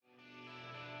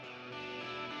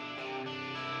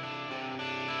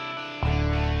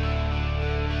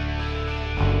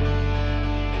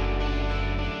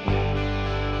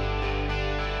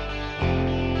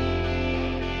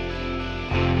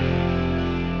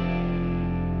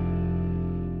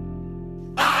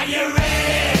Live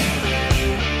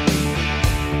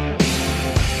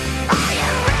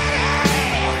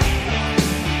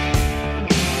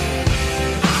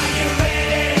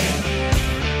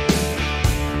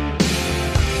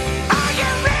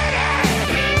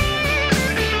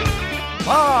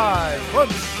from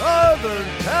Southern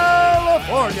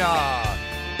California,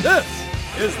 this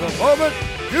is the moment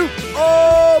you've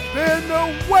all been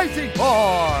waiting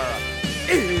for.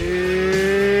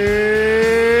 It's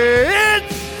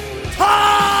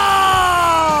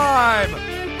time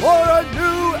for a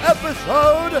new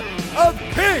episode of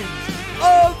Kings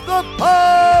of the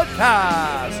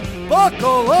Podcast.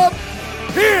 Buckle up,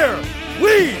 here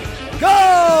we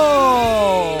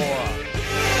go.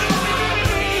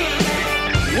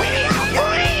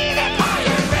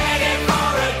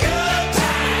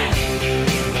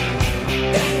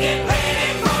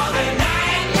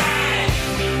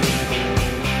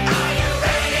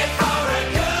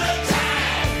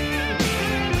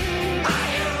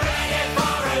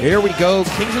 Here we go,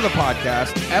 Kings of the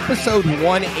Podcast, episode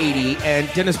 180,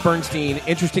 and Dennis Bernstein,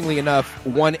 interestingly enough,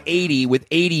 180 with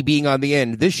 80 being on the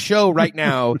end. This show right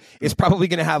now is probably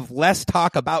going to have less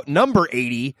talk about number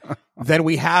 80 than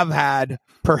we have had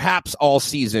perhaps all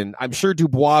season. I'm sure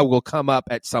Dubois will come up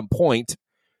at some point,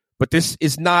 but this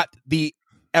is not the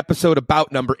episode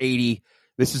about number 80.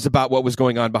 This is about what was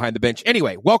going on behind the bench.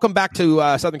 Anyway, welcome back to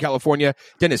Southern California.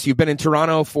 Dennis, you've been in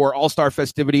Toronto for All-Star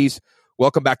festivities.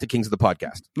 Welcome back to Kings of the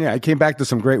Podcast. Yeah, I came back to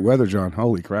some great weather, John.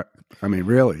 Holy crap. I mean,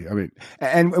 really.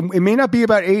 And it may not be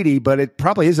about 80, but it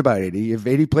probably is about 80. If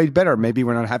 80 played better, maybe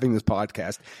we're not having this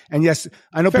podcast. And yes,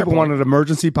 I know people want an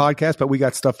emergency podcast, but we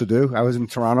got stuff to do. I was in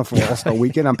Toronto for All-Star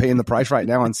Weekend. I'm paying the price right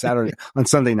now on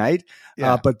Sunday night.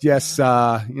 Yeah. But yes,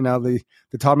 the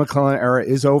Todd McLellan era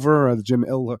is over. The Jim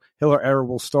Hiller era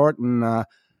will start. And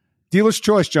dealer's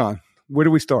choice, John. Where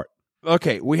do we start?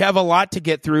 Okay, we have a lot to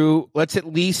get through. Let's at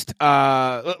least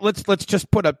let's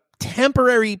just put a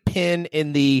temporary pin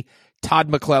in the Todd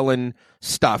McLellan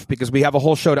stuff because we have a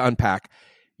whole show to unpack.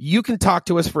 You can talk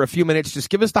to us for a few minutes.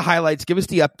 Just give us the highlights, give us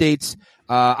the updates.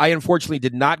 I unfortunately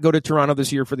did not go to Toronto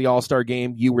this year for the All-Star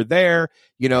game. You were there.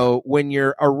 You know, when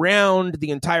you're around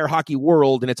the entire hockey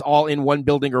world and it's all in one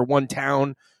building or one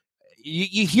town,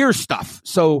 you hear stuff.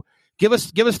 So Give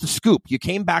us the scoop. You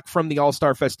came back from the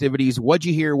All-Star festivities. What'd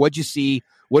you hear? What'd you see?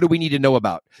 What do we need to know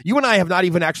about? You and I have not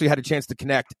even actually had a chance to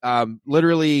connect.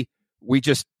 Literally,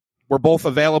 we're both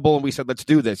available, and we said, let's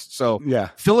do this. So yeah,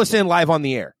 fill us in live on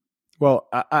the air. Well,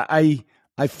 I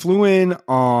flew in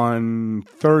on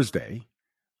Thursday,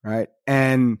 right?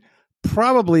 And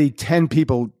probably 10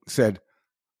 people said,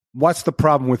 what's the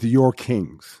problem with your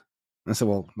Kings? I said,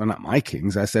 well, they're not my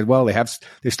Kings. I said, well,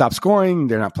 they stopped scoring.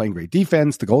 They're not playing great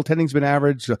defense. The goaltending's been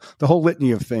average, the whole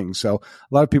litany of things. So a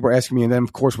lot of people are asking me. And then,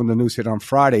 of course, when the news hit on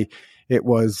Friday, it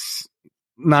was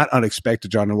not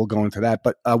unexpected, John, and we'll go into that.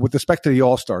 But with respect to the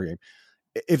All-Star game,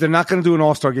 if they're not going to do an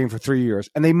All-Star game for 3 years,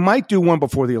 and they might do one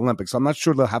before the Olympics, I'm not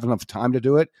sure they'll have enough time to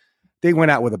do it. They went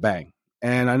out with a bang.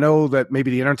 And I know that maybe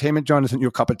the entertainment, John, isn't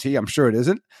your cup of tea. I'm sure it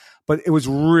isn't. But it was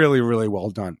really, really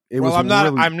well done. I'm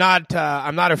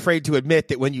not afraid to admit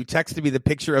that when you texted me the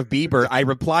picture of Bieber, I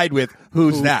replied with,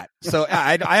 "Who's that?" So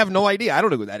I have no idea. I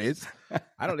don't know who that is.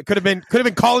 It could have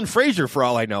been Colin Frazier for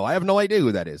all I know. I have no idea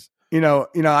who that is. You know,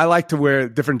 I like to wear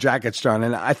different jackets, John,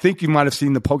 and I think you might have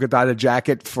seen the polka dotted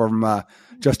jacket from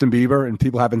Justin Bieber, and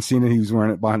people haven't seen it. He was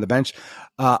wearing it behind the bench.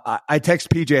 I text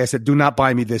PJ. I said, "Do not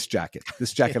buy me this jacket.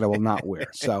 This jacket I will not wear."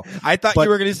 So I thought you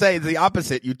were going to say the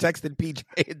opposite. You texted PJ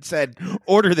and said,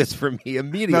 "Order this for me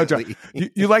immediately." No, John,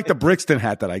 you like the Brixton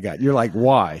hat that I got. You're like,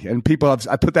 why? And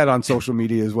I put that on social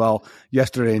media as well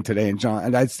yesterday and today. And John,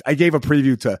 and I gave a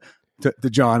preview to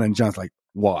John, and John's like,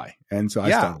 why? And so I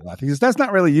started laughing. He says, that's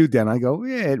not really you, Dan. I go,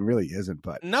 yeah, it really isn't.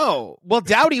 But no. Well,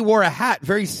 Dowdy wore a hat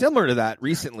very similar to that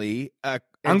recently.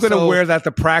 I'm going to wear that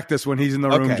to practice when he's in the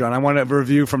room, John. I want a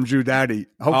review from Drew Dowdy.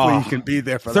 Hopefully he can be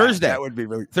there for Thursday. That would be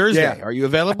really Thursday. Yeah. Are you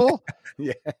available?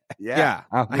 Yeah.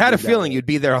 I had a feeling you'd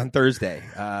be there on Thursday.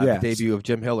 The debut of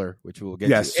Jim Hiller, which we'll get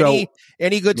to. So,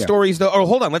 any good stories though? Oh,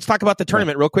 hold on. Let's talk about the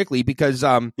tournament real quickly because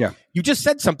you just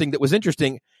said something that was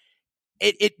interesting.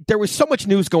 There was so much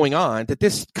news going on that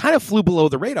this kind of flew below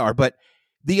the radar, but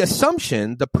the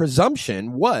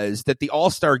presumption was that the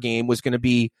All-Star game was going to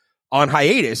be on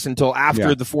hiatus until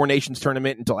after the Four Nations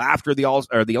tournament, until after the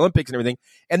Olympics and everything.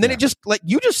 And then it just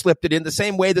you just slipped it in the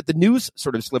same way that the news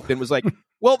sort of slipped in, was like,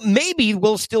 well, maybe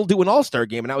we'll still do an All-Star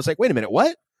game. And I was like, wait a minute,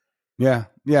 what? Yeah.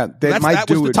 That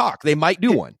was the talk. They might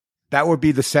do one. that would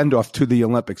be the send off to the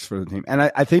Olympics for the team. And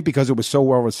I think because it was so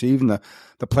well received and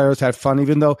the players had fun,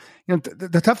 even though,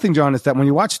 the tough thing, John, is that when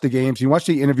you watch the games, you watch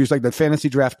the interviews, like the fantasy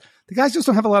draft, the guys just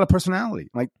don't have a lot of personality.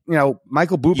 Like,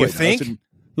 Michael Bublé You does. think? And,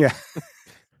 yeah.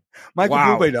 Michael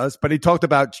Bublé does, but he talked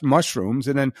about mushrooms.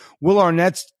 And then Will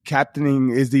Arnett's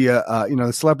captaining is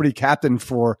the celebrity captain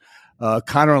for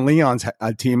Connor and Leon's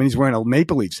team, and he's wearing a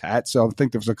Maple Leafs hat. So I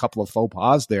think there was a couple of faux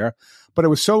pas there. But it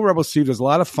was so well received. It was a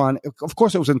lot of fun. Of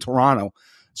course, it was in Toronto.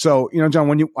 So,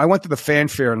 John, I went to the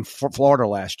fanfare in Florida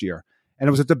last year, and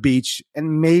it was at the beach,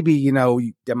 and maybe,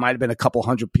 there might have been a couple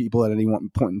hundred people at any one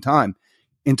point in time.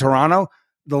 In Toronto,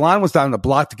 the line was down the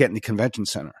block to get in the convention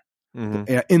center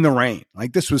in the rain.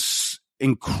 Like, this was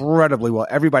incredibly well.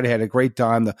 Everybody had a great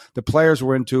time. The players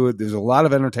were into it. There's a lot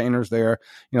of entertainers there.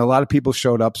 A lot of people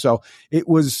showed up. So it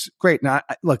was great. Now,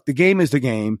 look, the game is the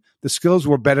game. The skills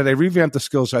were better. They revamped the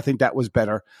skills, so I think that was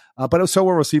better. But it was so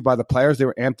well received by the players. They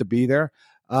were amped to be there.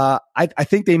 I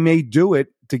think they may do it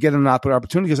to get an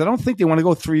opportunity, because I don't think they want to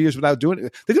go 3 years without doing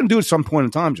it. They're going to do it at some point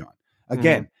in time, John,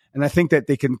 again. And I think that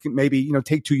they can maybe,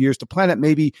 take 2 years to plan it,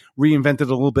 maybe reinvent it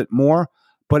a little bit more.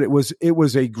 But it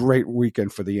was a great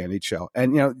weekend for the NHL.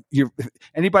 And,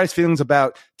 anybody's feelings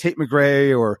about Tate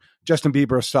McRae or Justin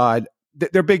Bieber aside,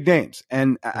 they're big names.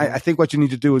 And I think what you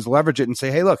need to do is leverage it and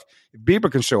say, hey, look, if Bieber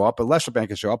can show up, if Lester Bank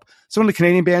can show up, some of the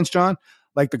Canadian bands, John,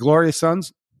 like the Glorious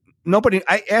Sons,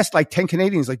 I asked like 10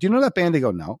 Canadians, like, do you know that band? They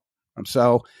go, no.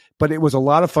 But it was a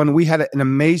lot of fun. We had an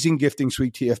amazing gifting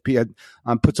suite. TFP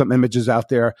had put some images out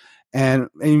there. And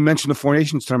you mentioned the Four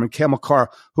Nations tournament, Cale Makar,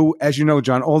 who, as you know,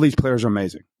 John, all these players are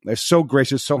amazing. They're so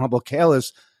gracious, so humble. Cale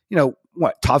is,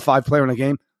 top 5 player in the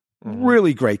game.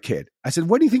 Really great kid. I said,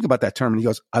 what do you think about that tournament? He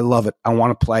goes, I love it. I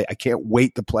want to play. I can't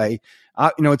wait to play.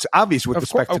 It's obvious with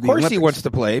respect to the Olympics. Of course he wants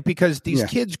to play, because these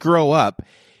kids grow up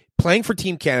playing for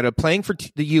Team Canada, playing for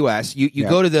the U.S. You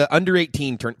go to the under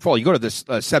 18 you go to the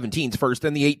 17s first,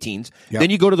 then the 18s, then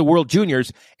you go to the World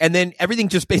Juniors, and then everything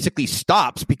just basically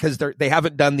stops because they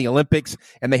haven't done the Olympics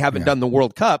and they haven't done the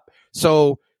World Cup.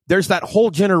 So there's that whole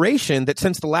generation that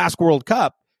since the last World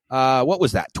Cup, what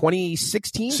was that?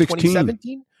 2016,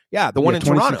 2017? Yeah, the one in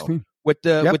Toronto with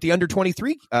the under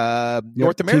 23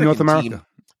 North American team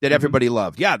that everybody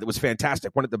loved. Yeah, that was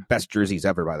fantastic. One of the best jerseys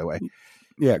ever, by the way.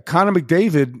 Yeah, Connor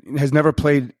McDavid has never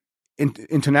played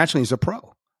internationally as a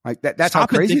pro. Like that's stop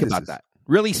how crazy and think about that.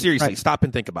 Really seriously, stop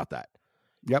and think about that.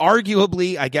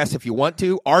 Arguably, I guess if you want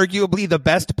to, the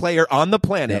best player on the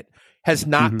planet has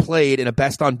not played in a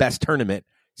best on best tournament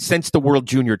since the World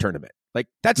Junior tournament. Like,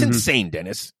 that's insane,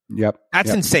 Dennis. That's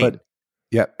insane.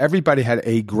 Everybody had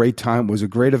a great time. It was a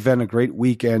great event, a great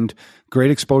weekend,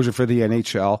 great exposure for the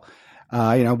NHL.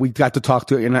 We got to talk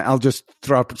to, and I'll just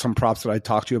throw out some props that I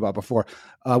talked to you about before.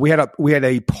 We had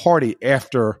a party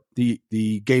after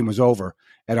the game was over,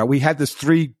 and we had this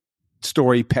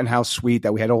 3-story penthouse suite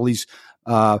that we had all these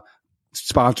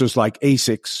sponsors like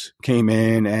ASICS came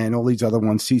in, and all these other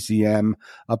ones, CCM,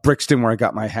 Brixton, where I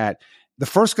got my hat. The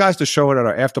first guys to show it at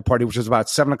our after party, which was about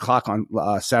 7:00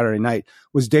 on Saturday night,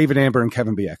 was David Amber and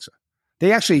Kevin Bieksa.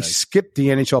 They actually skipped the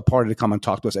NHL party to come and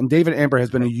talk to us. And David Amber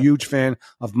has been a huge fan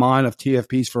of mine, of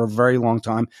TFP's, for a very long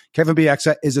time. Kevin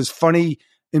Bieksa is as funny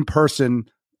in person,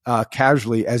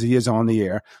 casually, as he is on the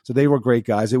air. So they were great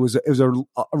guys. It was a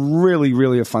really,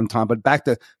 really a fun time. But back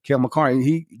to Cale Makar,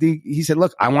 he said,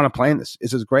 look, I want to play in this.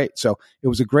 This is great. So it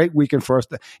was a great weekend for us.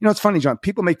 It's funny, John,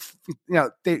 people make, you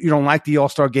don't like the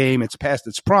All-Star game. It's past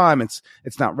its prime. It's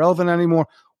not relevant anymore.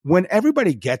 When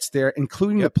everybody gets there,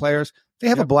 including the players, they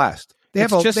have a blast.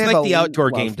 It's just like the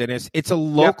outdoor game, Dennis. It's a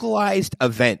localized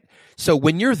event. So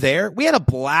when you're there, we had a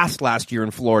blast last year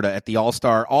in Florida at the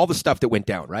All-Star, all the stuff that went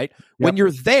down, right? When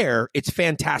you're there, it's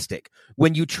fantastic.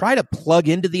 When you try to plug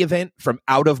into the event from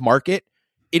out of market,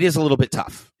 it is a little bit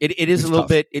tough. It's a little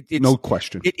tough. It's no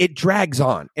question. It drags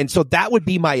on. And so that would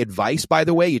be my advice, by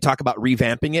the way. You talk about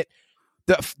revamping it.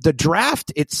 The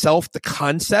draft itself, the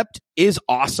concept is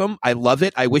awesome. I love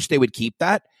it. I wish they would keep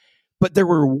that. But there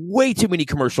were way too many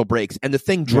commercial breaks, and the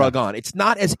thing drug on. It's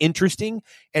not as interesting,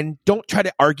 and don't try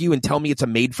to argue and tell me it's a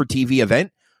made-for-TV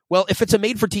event. Well, if it's a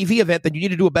made-for-TV event, then you need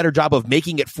to do a better job of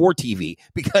making it for TV,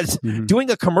 because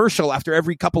doing a commercial after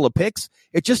every couple of picks,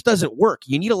 it just doesn't work.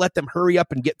 You need to let them hurry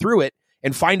up and get through it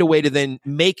and find a way to then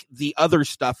make the other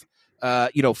stuff,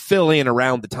 fill in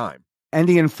around the time. And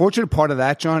the unfortunate part of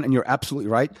that, John, and you're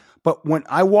absolutely right, but when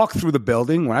I walked through the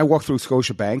building, when I walked through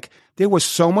Scotiabank, there was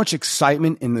so much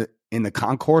excitement in the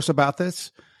concourse about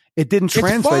this. It didn't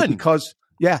translate because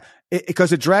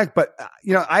it dragged. But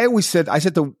I always said, I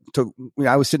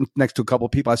was sitting next to a couple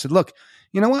of people. I said, look,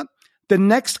 you know what? The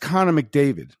next Connor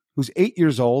McDavid, who's 8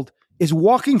 years old, is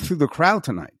walking through the crowd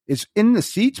tonight. Is in the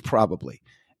seats probably.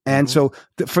 And so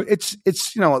it's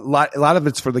a lot of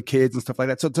it's for the kids and stuff like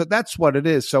that. So that's what it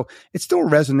is. So it still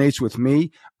resonates with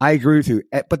me. I agree with you.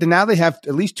 But then now they have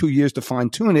at least 2 years to fine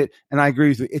tune it. And I agree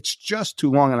with you. It's just too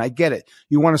long. And I get it.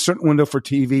 You want a certain window for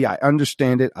TV. I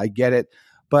understand it. I get it.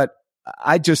 But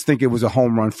I just think it was a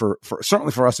home run for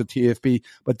certainly for us at TFB,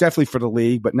 but definitely for the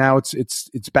league. But now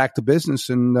it's back to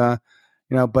business. And,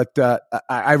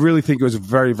 I really think it was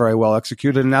very, very well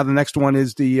executed. And now the next one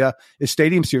is the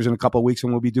Stadium Series in a couple of weeks,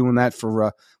 and we'll be doing that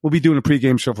we'll be doing a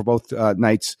pregame show for both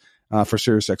nights for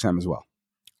SiriusXM as well.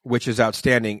 Which is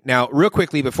outstanding. Now, real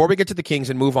quickly, before we get to the Kings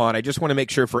and move on, I just want to make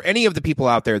sure for any of the people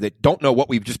out there that don't know what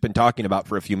we've just been talking about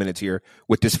for a few minutes here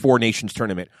with this Four Nations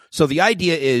tournament. So the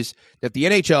idea is that the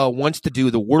NHL wants to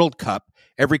do the World Cup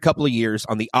every couple of years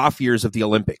on the off years of the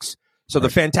Olympics. So the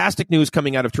fantastic news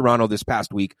coming out of Toronto this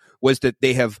past week was that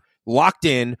they have locked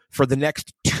in for the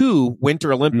next 2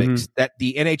 Winter Olympics that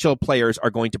the NHL players are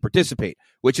going to participate,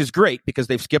 which is great because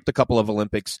they've skipped a couple of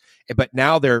Olympics, but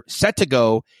now they're set to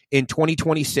go in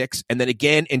 2026 and then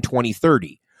again in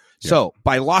 2030. Yeah. So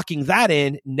by locking that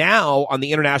in, now on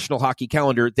the international hockey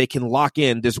calendar, they can lock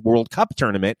in this World Cup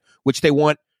tournament, which they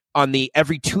want on the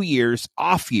every 2 years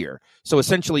off year. So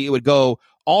essentially it would go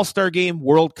All-Star Game,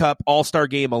 World Cup, All-Star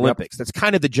Game, Olympics. Yep. That's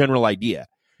kind of the general idea.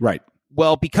 Right.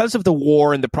 Well, because of the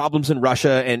war and the problems in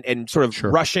Russia and sort of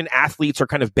Russian athletes are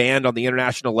kind of banned on the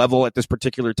international level at this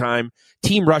particular time,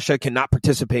 Team Russia cannot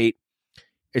participate.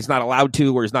 It's not allowed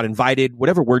to or is not invited,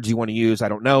 whatever words you want to use, I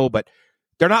don't know, but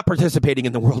they're not participating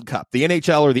in the World Cup. The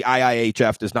NHL or the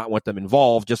IIHF does not want them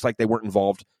involved, just like they weren't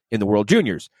involved in the World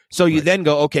Juniors. So you then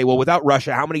go, okay, well, without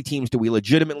Russia, how many teams do we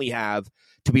legitimately have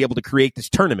to be able to create this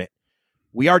tournament?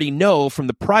 We already know from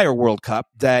the prior World Cup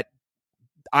that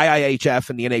IIHF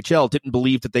and the NHL didn't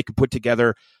believe that they could put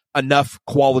together enough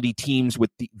quality teams with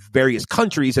the various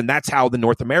countries, and that's how the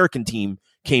North American team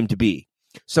came to be.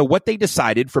 So what they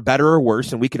decided, for better or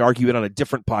worse, and we could argue it on a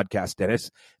different podcast,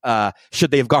 Dennis, should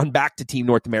they have gone back to Team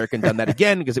North America and done that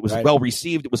again because it was well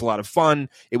received, it was a lot of fun,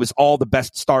 it was all the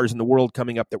best stars in the world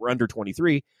coming up that were under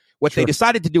 23. What they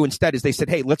decided to do instead is they said,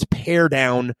 hey, let's pare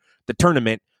down the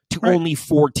tournament to only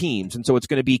 4 teams. And so it's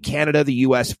going to be Canada, the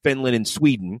U.S., Finland, and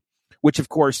Sweden, which, of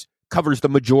course, covers the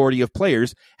majority of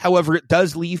players. However, it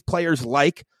does leave players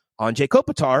like Anze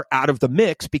Kopitar out of the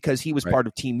mix because he was part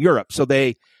of Team Europe. So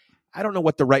they, I don't know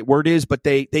what the right word is, but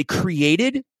they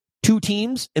created 2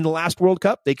 teams in the last World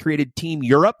Cup. They created Team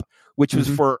Europe, which was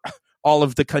for all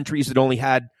of the countries that only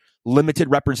had limited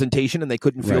representation and they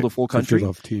couldn't field a full country.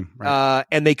 Team.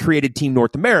 And they created Team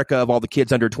North America of all the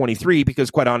kids under 23 because,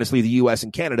 quite honestly, the U.S.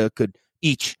 and Canada could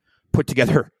each put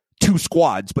together 2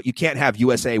 squads, but you can't have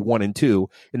USA 1 and 2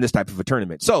 in this type of a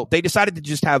tournament. So they decided to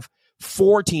just have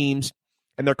 4 teams,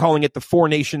 and they're calling it the Four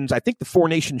Nations. I think the Four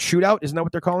Nations Shootout. Isn't that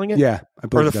what they're calling it? Yeah.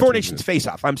 Or the Four Nations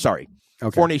Face-Off. I'm sorry.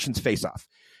 Okay. Four Nations Face-Off.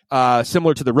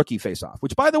 Similar to the Rookie Face-Off,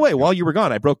 which, by the way, while you were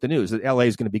gone, I broke the news that LA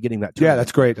is going to be getting that tournament. Yeah,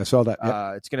 that's great. I saw that.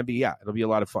 Yep. It's going to be, it'll be a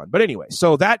lot of fun. But anyway,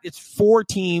 so that it's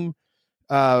 4-team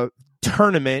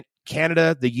tournament.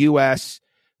 Canada, the U.S.,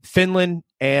 Finland,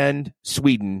 and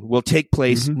Sweden will take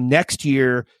place next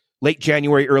year, late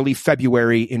January, early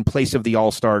February, in place of the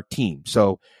All-Star team.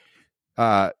 So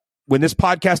when this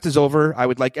podcast is over, I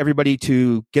would like everybody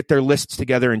to get their lists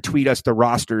together and tweet us the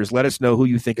rosters. Let us know who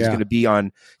you think is going to be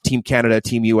on Team Canada,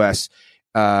 Team U.S.,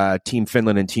 Team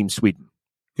Finland, and Team Sweden.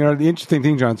 You know, the interesting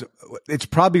thing, John, it's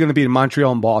probably going to be in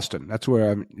Montreal and Boston. That's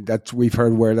where we've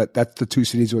heard where that's the 2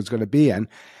 cities where it's going to be in.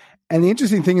 And the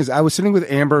interesting thing is I was sitting with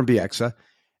Amber and Bieksa,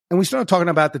 and we started talking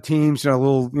about the teams, a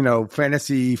little,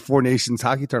 fantasy Four Nations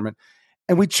hockey tournament.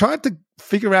 And we tried to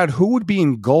figure out who would be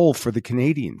in goal for the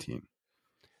Canadian team.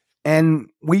 And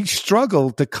we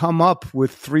struggled to come up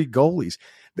with 3 goalies.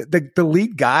 The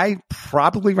lead guy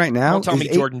probably right now. Don't tell me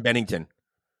Jordan Bennington.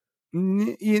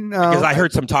 Because I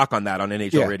heard some talk on that on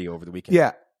NHL radio over the weekend.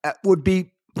 Yeah. Would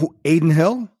be Aiden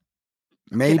Hill.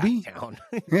 Maybe. Get out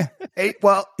of town.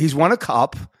 Well, he's won a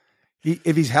cup.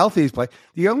 If he's healthy, he's playing.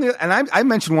 I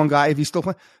mentioned one guy, if he's still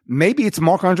playing, maybe it's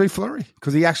Marc-Andre Fleury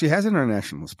because he actually has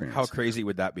international experience. How crazy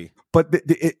would that be? But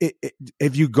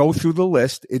if you go through the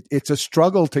list, it's a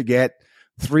struggle to get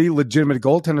 3 legitimate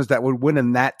goaltenders that would win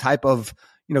in that type of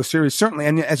series. Certainly,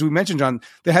 and as we mentioned, John,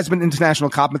 there has been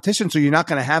international competition, so you're not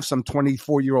going to have some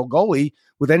 24-year-old goalie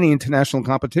with any international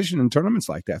competition in tournaments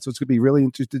like that. So it's going to be really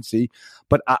interesting to see.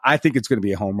 But I think it's going to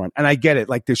be a home run, and I get it.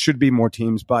 Like there should be more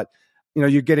teams, but.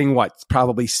 You're getting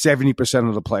probably 70%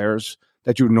 of the players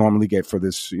that you would normally get for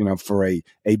this, for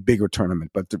a bigger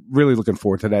tournament. But really looking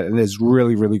forward to that. And it's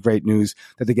really, really great news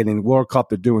that they're getting the World Cup,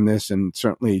 they're doing this, and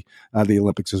certainly the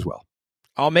Olympics as well.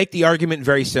 I'll make the argument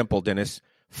very simple, Dennis.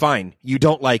 Fine, you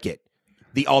don't like it.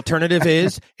 The alternative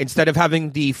is, instead of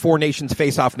having the Four Nations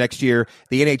face-off next year,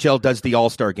 the NHL does the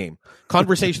All-Star game.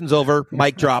 Conversation's over.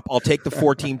 Mic drop. I'll take the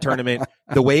 4-team tournament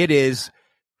the way it is,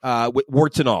 with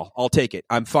warts and all. I'll take it.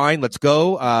 I'm fine. Let's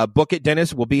go. Book it,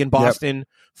 Dennis. We'll be in Boston.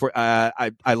 For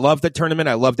I love the tournament.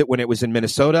 I loved it when it was in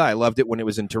Minnesota. I loved it when it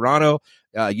was in Toronto.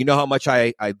 You know how much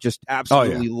I just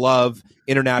absolutely love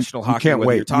international hockey. You can't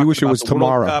wait. You wish it was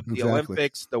tomorrow. World Cup, the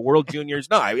Olympics, the World Juniors.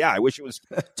 No, I wish it was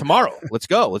tomorrow. Let's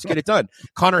go. Let's get it done.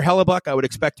 Connor Hellebuck, I would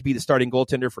expect to be the starting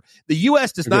goaltender for the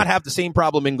U.S. Does not have the same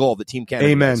problem in goal that Team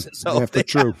Canada does. So yeah, for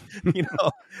true.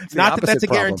 Not that that's a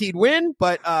guaranteed win,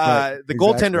 but the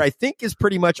goaltender I think is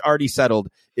pretty much already settled.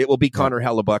 It will be Connor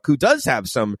Hellebuck, who does have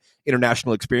some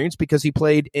international experience because he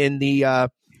played in the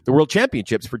World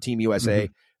Championships for Team USA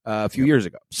a few years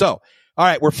ago. So, all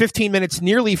right, we're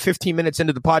nearly 15 minutes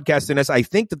into the podcast, and I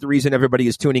think that the reason everybody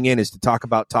is tuning in is to talk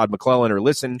about Todd McLellan or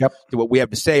listen to what we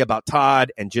have to say about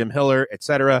Todd and Jim Hiller,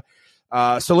 etc.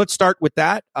 So let's start with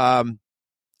that.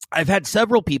 I've had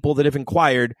several people that have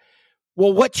inquired,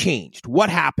 well, what changed? What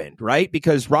happened, right?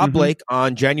 Because Rob Blake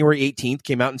on January 18th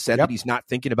came out and said that he's not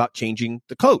thinking about changing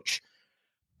the coach.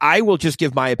 I will just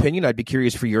give my opinion. I'd be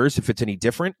curious for yours if it's any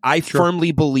different. I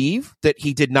firmly believe that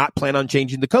he did not plan on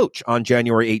changing the coach on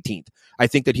January 18th. I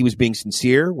think that he was being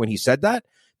sincere when he said that.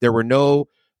 There were no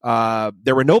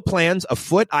plans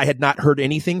afoot. I had not heard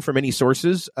anything from any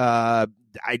sources. I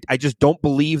just don't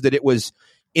believe that it was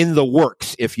in the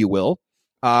works, if you will.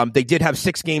 They did have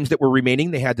 6 games that were remaining.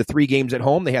 They had the 3 games at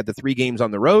home. They had the 3 games on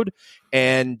the road,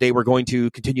 and they were going to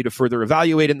continue to further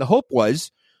evaluate. And the hope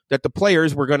was that the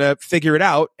players were going to figure it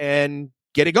out and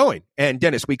get it going. And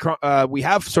Dennis, we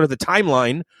have sort of the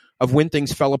timeline of when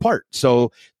things fell apart.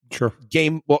 So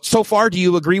so far, do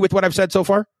you agree with what I've said so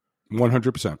far?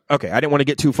 100%. Okay, I didn't want to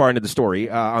get too far into the story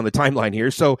on the timeline here.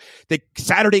 So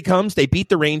Saturday comes, they beat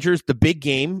the Rangers, the big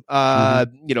game,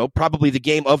 probably the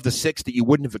game of the 6 that you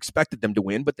wouldn't have expected them to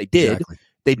win, but they did. Exactly.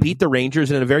 They beat the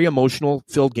Rangers in a very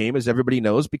emotional-filled game, as everybody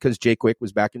knows, because Jay Quick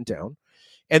was back in town.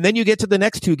 And then you get to the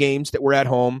next 2 games that were at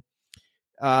home.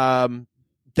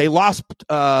 They lost.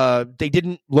 They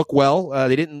didn't look well.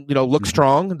 They didn't, look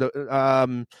strong.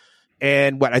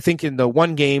 And I think in the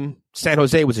one game, San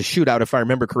Jose was a shootout, if I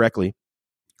remember correctly.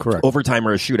 Correct. Overtime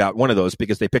or a shootout, one of those,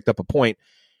 because they picked up a point.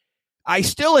 I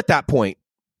still, at that point,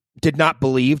 did not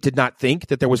think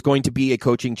that there was going to be a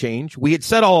coaching change. We had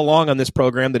said all along on this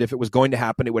program that if it was going to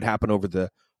happen, it would happen over the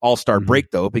All-Star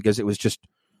break, though, because it was just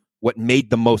what made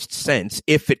the most sense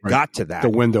if it got to that. The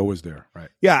window was there, right?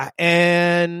 Yeah,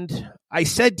 and I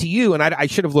said to you, and I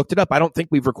should have looked it up. I don't think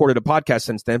we've recorded a podcast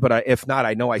since then, but if not,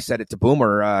 I know I said it to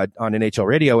Boomer on NHL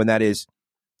Radio, and that is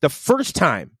the first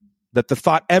time that the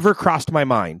thought ever crossed my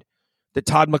mind that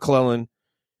Todd McLellan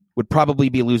would probably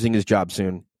be losing his job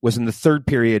soon was in the 3rd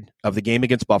period of the game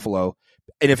against Buffalo.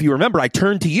 And if you remember, I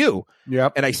turned to you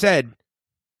and I said,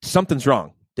 something's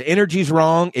wrong. The energy's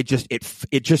wrong. It just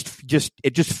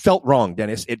felt wrong,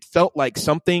 Dennis. It felt like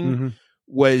something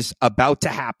was about to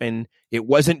happen. It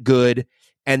wasn't good.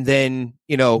 And then,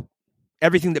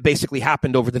 everything that basically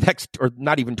happened over the next, or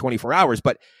not even 24 hours,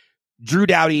 but Drew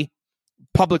Doughty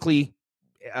publicly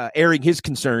airing his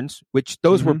concerns, which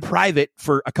those were private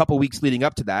for a couple weeks leading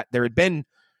up to that. There had been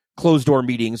closed door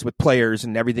meetings with players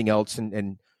and everything else.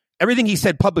 And everything he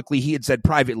said publicly, he had said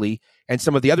privately, and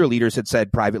some of the other leaders had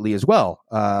said privately as well,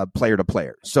 player to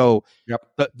player. So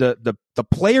the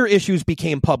player issues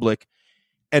became public,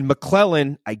 and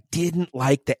McLellan, I didn't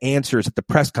like the answers at the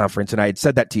press conference, and I had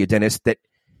said that to you, Dennis, that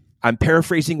I'm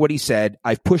paraphrasing what he said.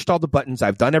 I've pushed all the buttons.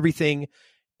 I've done everything,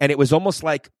 and it was almost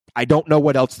like I don't know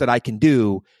what else that I can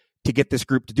do to get this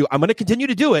group to do. I'm going to continue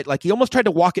to do it. Like he almost tried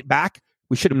to walk it back.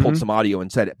 We should have pulled some audio and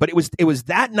said it. But it was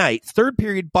that night, 3rd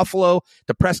period, Buffalo,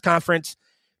 the press conference,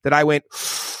 that I went,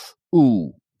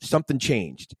 ooh, something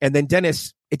changed. And then,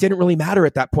 Dennis, it didn't really matter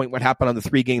at that point what happened on the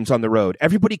 3 games on the road.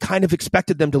 Everybody kind of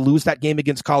expected them to lose that game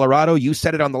against Colorado. You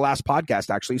said it on the last podcast,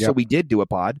 actually, so we did do a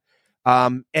pod.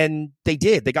 And they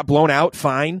did. They got blown out,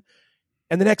 fine.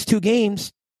 And the next 2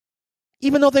 games,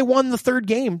 even though they won the 3rd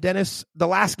game, Dennis, the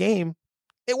last game,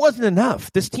 it wasn't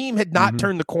enough. This team had not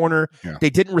turned the corner. Yeah. They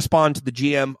didn't respond to the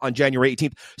GM on January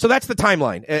 18th. So that's the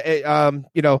timeline.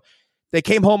 They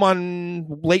came home on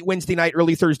late Wednesday night,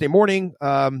 early Thursday morning.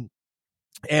 And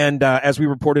as we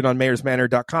reported on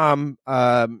mayorsmanor.com,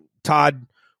 Todd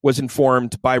was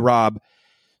informed by Rob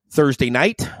Thursday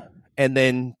night, and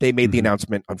then they made the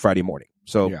announcement on Friday morning.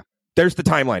 So there's the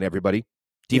timeline, everybody.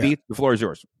 DB, the floor is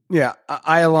yours. Yeah,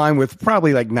 I align with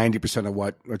probably like 90% of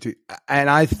what, and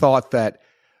I thought that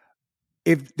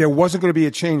if there wasn't going to be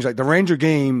a change, like the Ranger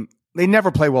game, they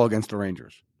never play well against the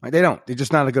Rangers. Right? They don't. They're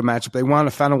just not a good matchup. They want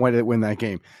to find a way to win that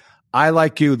game. I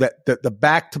like you that the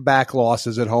back-to-back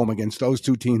losses at home against those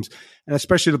two teams, and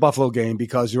especially the Buffalo game,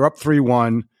 because you're up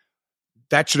 3-1.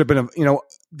 That should have been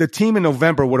the team in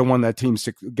November would have won that game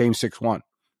 6-1.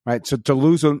 Right. So to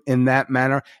lose them in that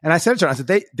manner. And I said to her, I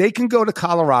said, they can go to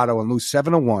Colorado and lose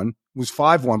 7-1, lose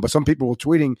 5-1. But some people were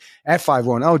tweeting at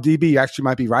 5-1, oh, DB, you actually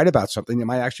might be right about something. They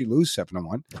might actually lose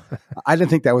 7-1. I didn't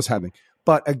think that was happening.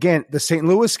 But again, the St.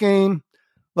 Louis game,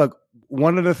 look,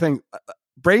 one of the things,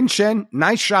 Braden Shen,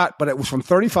 nice shot, but it was from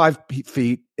 35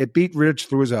 feet. It beat Ridge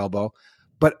through his elbow.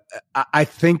 But I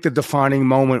think the defining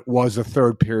moment was the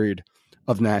third period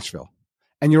of Nashville.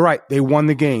 And you're right, they won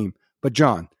the game. But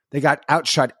John, they got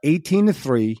outshot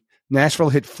 18-3. Nashville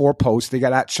hit 4 posts. They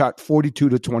got outshot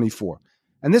 42-24.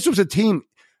 And this was a team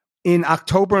in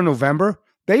October and November.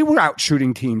 They were out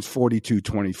shooting teams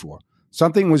 42-24.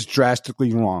 Something was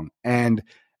drastically wrong. And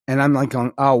I'm like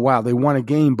going, oh, wow, they won a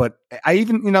game. But I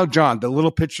even, John, the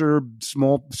little picture,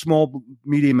 small,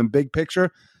 medium, and big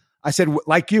picture, I said,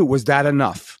 like you, was that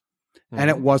enough? Mm-hmm. And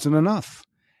it wasn't enough.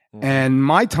 Mm-hmm. And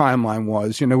my timeline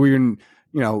was,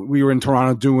 we were in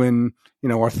Toronto doing,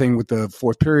 our thing with the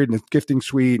fourth period and the gifting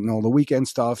suite and all the weekend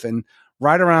stuff. And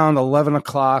right around 11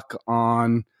 o'clock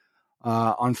on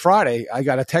Friday, I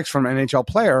got a text from an NHL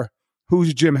player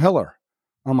who's Jim Hiller.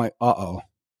 I'm like, uh-oh,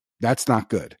 that's not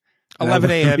good. 11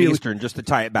 a.m. Eastern, just to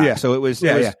tie it back. Yeah. So it was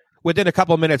within a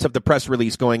couple of minutes of the press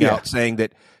release going out saying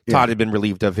that Todd had been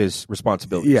relieved of his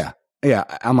responsibilities. Yeah. Yeah.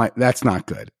 I'm like, that's not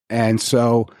good. And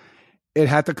so it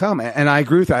had to come. And I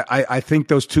agree with that. I think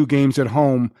those 2 games at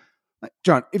home,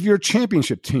 John, if you're a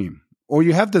championship team or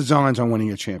you have designs on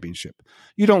winning a championship,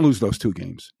 you don't lose those 2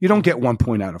 games. You don't get 1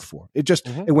 point out of 4. It just,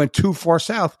 it went too far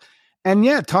south. And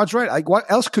yeah, Todd's right. Like, what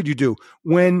else could you do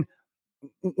when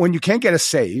you can't get a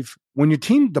save, when your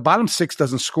team, the bottom 6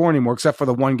 doesn't score anymore, except for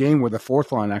the one game where the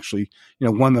fourth line actually,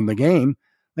 won them the game.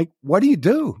 Like, what do you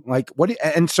do?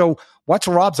 And so what's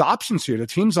Rob's options here? The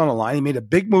team's on the line. He made a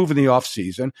big move in the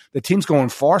offseason. The team's going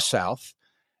far south.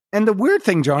 And the weird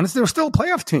thing, John, is they're still a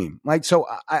playoff team. So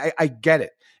I get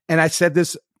it. And I said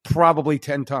this probably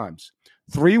 10 times.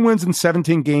 3 wins in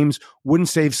 17 games wouldn't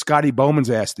save Scotty Bowman's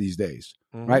ass these days.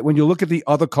 Right? When you look at the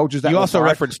other coaches that you also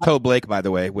referenced Toe Blake, by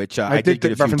the way, which I did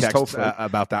get a few texts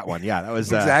about that one. Yeah, that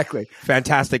was exactly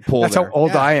fantastic pull. That's there. How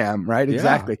old I am, right? Yeah.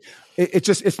 Exactly.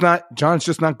 It's not, John, it's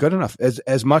just not good enough.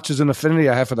 As much as an affinity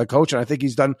I have for the coach, and I think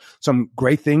he's done some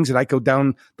great things, and I go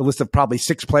down the list of probably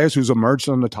 6 players who's emerged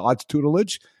under Todd's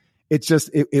tutelage. It's just,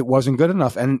 it wasn't good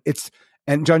enough. And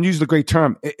John used the great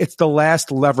term, it's the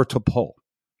last lever to pull.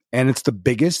 And it's the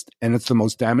biggest and it's the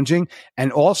most damaging.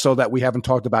 And also that we haven't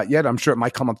talked about yet, I'm sure it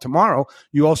might come up tomorrow.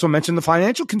 You also mentioned the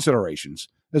financial considerations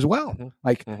as well.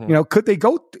 Could they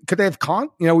have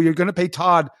you're going to pay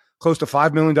Todd close to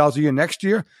 $5 million a year next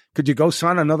year. Could you go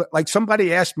sign another? Like,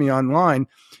 somebody asked me online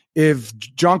if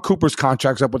John Cooper's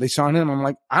contract's up, would they sign him? I'm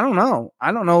like, I don't know.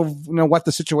 I don't know, what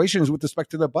the situation is with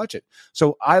respect to their budget.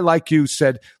 So I, like you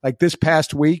said, like this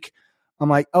past week, I'm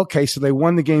like, okay, so they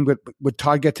won the game, but would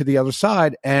Todd get to the other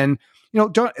side? And,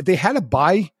 John, if they had a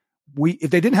bye week, if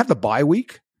they didn't have the bye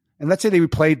week, and let's say they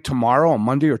played tomorrow on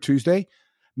Monday or Tuesday,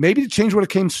 maybe the change would have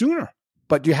came sooner.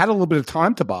 But you had a little bit of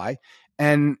time to buy.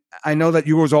 And I know that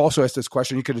you was also asked this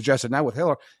question. You could address it now with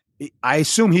Hiller. I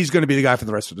assume he's going to be the guy for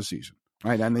the rest of the season.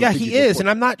 Right? Yeah, he is. And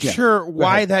I'm not sure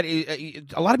why that is.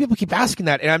 A lot of people keep asking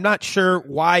that, and I'm not sure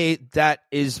why that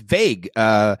is vague.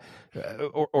 Or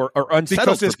unsettled.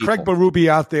 Because there's Craig Berube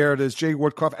out there, there's Jay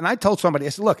Woodcroft. And I told somebody, I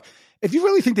said, look, if you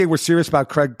really think they were serious about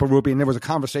Craig Berube and there was a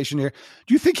conversation here,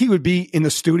 do you think he would be in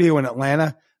the studio in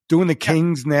Atlanta doing the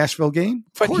Kings Nashville game?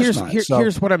 But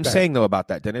here's what I'm saying, though, about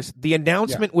that, Dennis. The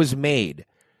announcement was made.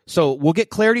 So we'll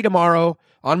get clarity tomorrow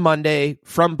on Monday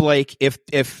from Blake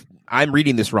if I'm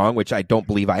reading this wrong, which I don't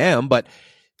believe I am. But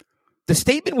the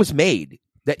statement was made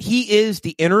that he is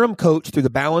the interim coach through the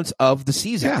balance of the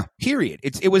season, period.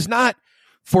 It was not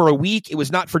for a week. It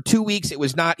was not for 2 weeks. It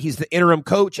was not he's the interim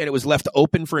coach and it was left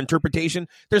open for interpretation.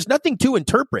 There's nothing to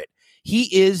interpret.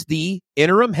 He is the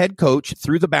interim head coach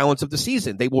through the balance of the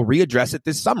season. They will readdress it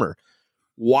this summer.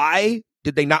 Why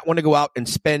did they not want to go out and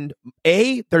spend?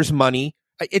 There's money.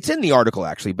 It's in the article,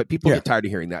 actually, but people get tired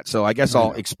of hearing that. So I guess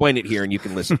I'll explain it here and you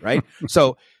can listen, right?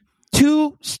 So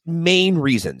 2 main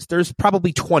reasons. There's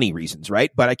probably 20 reasons, right?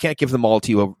 But I can't give them all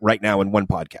to you right now in one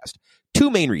podcast.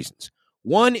 2 main reasons.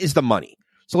 One is the money.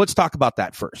 So let's talk about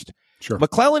that first. Sure.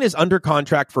 McLellan is under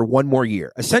contract for 1 more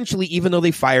year. Essentially, even though they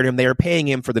fired him, they are paying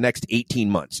him for the next 18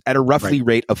 months at a roughly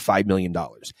rate of $5 million.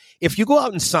 If you go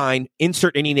out and sign,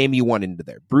 insert any name you want into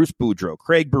there, Bruce Boudreau,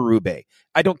 Craig Berube,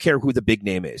 I don't care who the big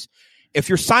name is, if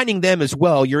you're signing them as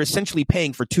well, you're essentially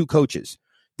paying for two coaches.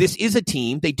 This is a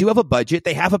team. They do have a budget.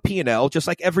 They have a P&L, just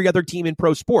like every other team in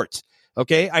pro sports.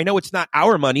 Okay, I know it's not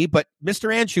our money, but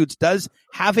Mr. Anschutz does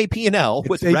have a P&L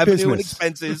with revenue and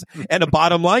expenses and a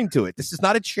bottom line to it. This is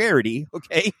not a charity,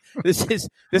 okay? This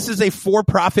is a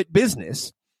for-profit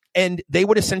business, and they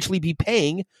would essentially be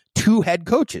paying two head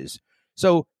coaches.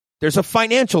 So there's a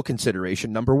financial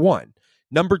consideration, number one.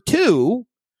 Number two,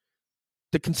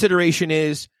 the consideration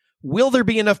is, will there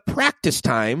be enough practice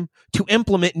time to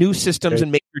implement new systems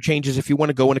and make your changes if you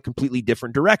want to go in a completely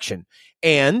different direction?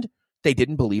 And they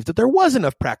didn't believe that there was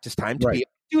enough practice time to be able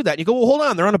to do that. And you go, well, hold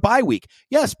on, they're on a bye week.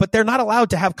 Yes, but they're not allowed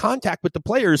to have contact with the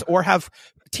players or have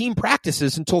team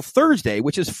practices until Thursday,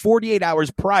 which is 48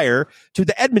 hours prior to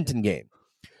the Edmonton game.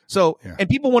 So, and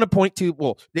people want to point to,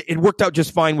 well, it worked out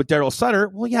just fine with Daryl Sutter.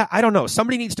 Well, yeah, I don't know.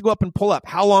 Somebody needs to go up and pull up.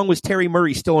 How long was Terry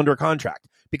Murray still under contract?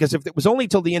 Because if it was only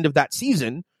till the end of that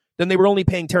season, then they were only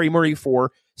paying Terry Murray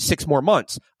for 6 more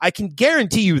months. I can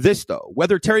guarantee you this, though.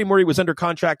 Whether Terry Murray was under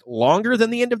contract longer than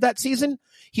the end of that season,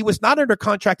 he was not under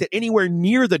contract at anywhere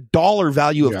near the dollar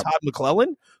value of Todd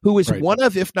McLellan, who is one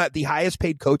of, if not the highest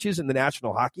paid coaches in the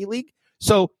National Hockey League.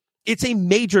 So it's a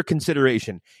major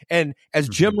consideration. And as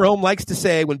Jim Rome likes to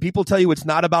say, when people tell you it's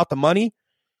not about the money,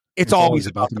 it's always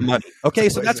about the money. Okay,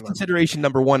 so that's consideration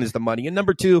number one, is the money. And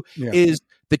number two is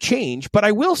the change. But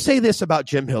I will say this about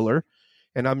Jim Hiller,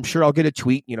 and I'm sure I'll get a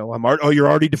tweet, you're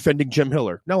already defending Jim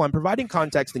Hiller. No, I'm providing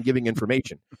context and giving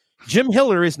information. Jim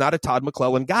Hiller is not a Todd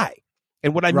McLellan guy.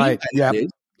 And what I mean by that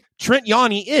is Trent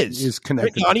Yawney is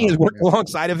connected. Trent Yawney has worked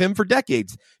alongside of him for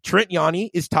decades. Trent Yawney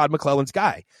is Todd McLellan's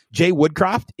guy. Jay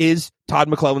Woodcroft is Todd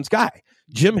McLellan's guy.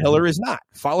 Jim Hiller is not.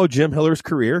 Follow Jim Hiller's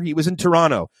career. He was in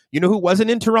Toronto. You know who wasn't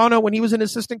in Toronto when he was an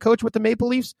assistant coach with the Maple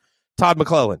Leafs? Todd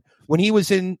McLellan. When he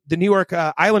was in the New York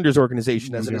Islanders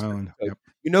organization as an assistant coach.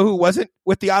 You know who wasn't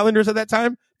with the Islanders at that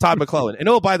time? Todd McLellan.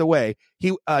 And by the way,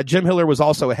 Jim Hiller was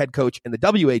also a head coach in the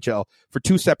WHL for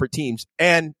two separate teams.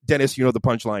 And Dennis, you know the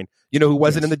punchline. You know who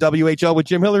wasn't in the WHL with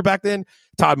Jim Hiller back then?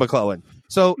 Todd McLellan.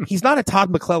 So he's not a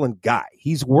Todd McLellan guy.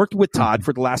 He's worked with Todd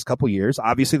for the last couple of years.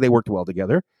 Obviously, they worked well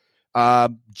together.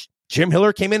 Jim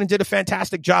Hiller came in and did a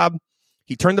fantastic job.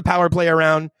 He turned the power play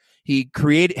around. He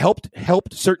helped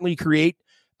certainly create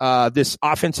this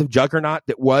offensive juggernaut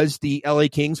that was the LA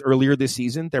Kings earlier this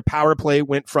season. Their power play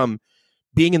went from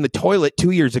being in the toilet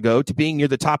 2 years ago to being near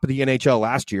the top of the NHL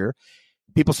last year.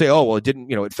 People say, oh, well, it didn't,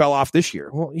 it fell off this year.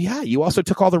 Well, yeah, you also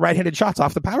took all the right-handed shots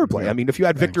off the power play. I mean, if you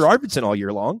had Victor Arvidsson all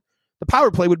year long, the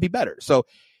power play would be better. So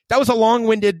that was a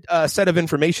long-winded set of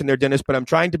information there, Dennis, but I'm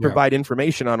trying to provide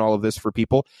information on all of this for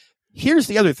people. Here's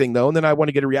the other thing, though, and then I want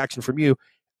to get a reaction from you.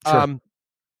 Sure.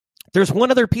 There's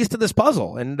one other piece to this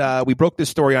puzzle, and we broke this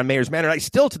story on Mayor's Manor.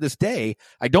 To this day,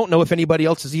 I don't know if anybody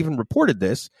else has even reported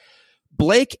this.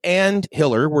 Blake and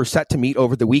Hiller were set to meet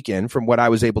over the weekend from what I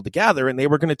was able to gather, and they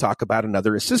were going to talk about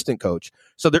another assistant coach.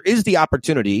 So there is the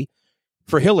opportunity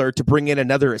for Hiller to bring in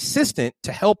another assistant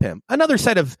to help him. Another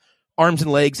set of arms and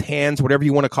legs, hands, whatever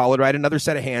you want to call it, right? Another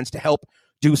set of hands to help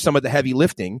do some of the heavy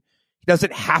lifting. He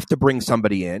doesn't have to bring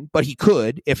somebody in, but he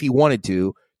could if he wanted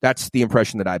to. That's the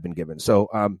impression that I've been given. So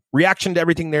reaction to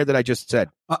everything there that I just said.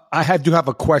 I do have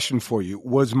a question for you.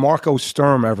 Was Marco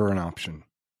Sturm ever an option?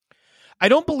 I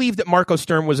don't believe that Marco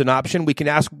Sturm was an option. We can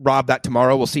ask Rob that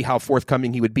tomorrow. We'll see how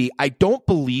forthcoming he would be. I don't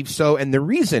believe so. And the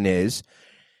reason is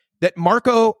that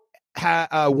Marco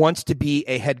wants to be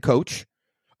a head coach.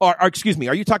 Or excuse me,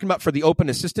 are you talking about for the open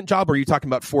assistant job, or are you talking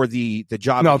about for the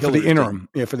job? No, for the interim.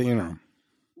 Yeah, for the interim.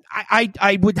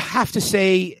 I would have to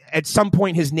say at some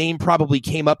point his name probably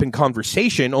came up in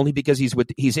conversation only because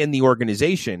he's in the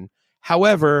organization.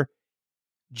 However,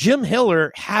 Jim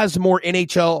Hiller has more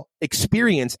NHL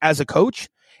experience as a coach.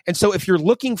 And so if you're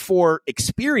looking for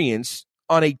experience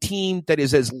on a team that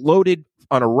is as loaded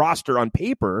on a roster on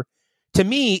paper, to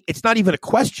me, it's not even a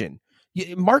question.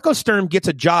 Marco Sturm gets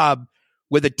a job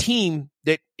with a team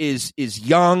that is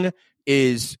young,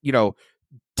 is,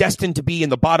 destined to be in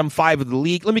the bottom 5 of the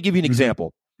league. Let me give you an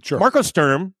example. Sure. Marco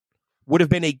Sturm would have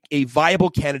been a viable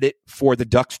candidate for the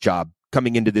Ducks job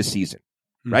coming into this season,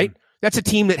 right? That's a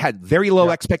team that had very low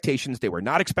expectations. They were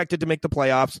not expected to make the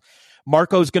playoffs.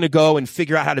 Marco's going to go and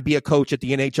figure out how to be a coach at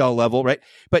the NHL level, right?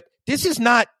 But this is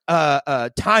not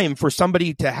a time for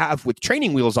somebody to have with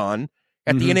training wheels on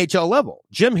at the NHL level.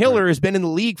 Jim Hiller has been in the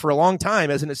league for a long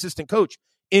time as an assistant coach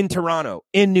in Toronto,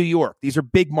 in New York. These are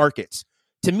big markets.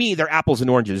 To me, they're apples and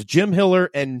oranges. Jim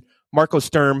Hiller and Marco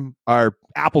Sturm are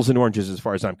apples and oranges as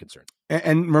far as I'm concerned.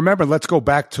 And remember, let's go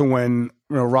back to when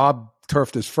Rob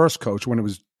turfed his first coach, when it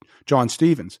was John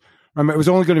Stevens. Remember, it was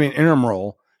only going to be an interim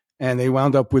role, and they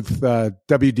wound up with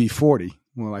WD-40,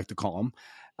 we like to call him.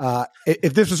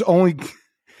 If this was only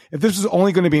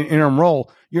going to be an interim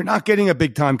role, you're not getting a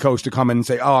big time coach to come in and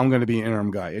say, "Oh, I'm going to be an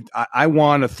interim guy." I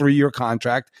want a 3-year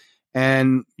contract,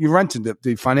 and you rented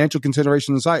the financial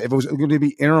consideration aside. If it was going to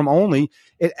be interim only,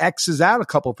 it X's out a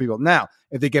couple of people. Now,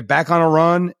 if they get back on a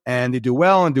run and they do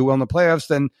well in the playoffs,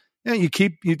 then you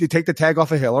take the tag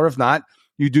off a hill, or if not,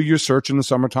 you do your search in the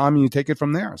summertime and you take it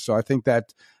from there. So I think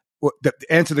that to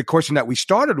answer the question that we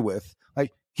started with,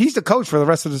 like, he's the coach for the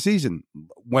rest of the season.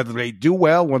 Whether they do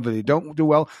well, whether they don't do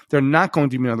well, they're not going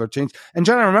to be another change. And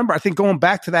John, I remember, I think going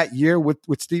back to that year with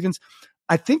Stevens,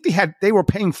 I think they were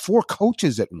paying 4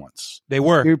 coaches at once. They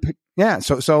were. Yeah.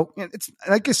 So it's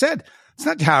like I said, it's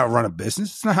not how to run a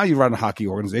business. It's not how you run a hockey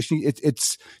organization.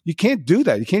 It's you can't do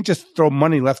that. You can't just throw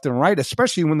money left and right,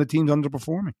 especially when the team's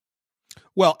underperforming.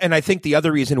 Well, and I think the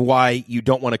other reason why you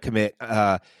don't want to commit,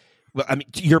 well, I mean,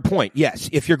 to your point, yes.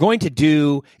 If you're going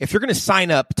to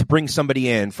sign up to bring somebody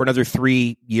in for another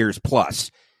 3 years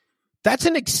plus, that's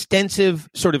an extensive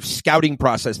sort of scouting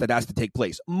process that has to take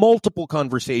place. Multiple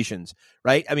conversations,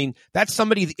 right? I mean, that's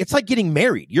somebody, it's like getting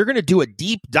married. You're going to do a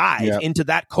deep dive into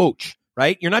that coach,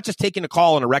 right? You're not just taking a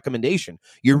call and a recommendation.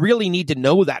 You really need to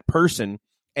know that person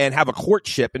and have a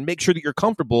courtship and make sure that you're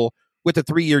comfortable with a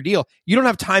 3-year deal. You don't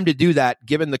have time to do that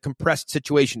given the compressed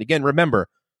situation. Again, remember,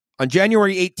 on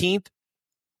January 18th,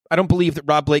 I don't believe that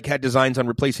Rob Blake had designs on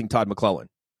replacing Todd McLellan.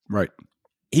 Right.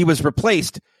 He was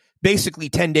replaced basically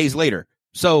 10 days later.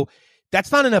 So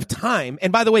that's not enough time.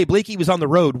 And by the way, Blakey was on the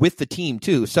road with the team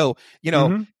too. So,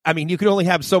 I mean, you could only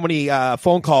have so many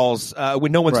phone calls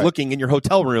when no one's looking in your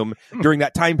hotel room during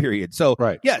that time period. So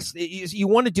yes, you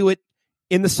want to do it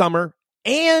in the summer.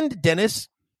 And Dennis,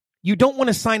 you don't want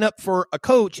to sign up for a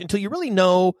coach until you really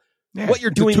know what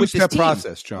you're doing with this team.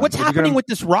 Process, John. What's happening with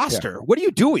this roster? What are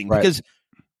you doing? Because,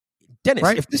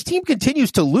 Dennis, if this team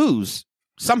continues to lose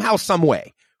somehow, some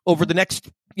way over the next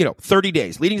 30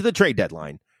 days leading to the trade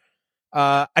deadline,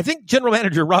 I think General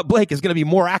Manager Rob Blake is going to be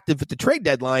more active at the trade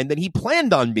deadline than he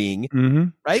planned on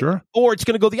being, right? Sure. Or it's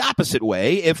going to go the opposite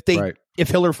way. If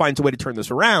Hiller finds a way to turn this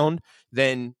around,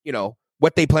 then,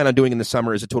 what they plan on doing in the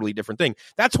summer is a totally different thing.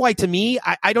 That's why, to me,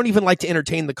 I don't even like to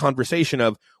entertain the conversation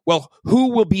of, well, who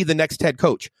will be the next head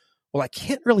coach? Well, I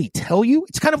can't really tell you.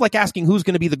 It's kind of like asking who's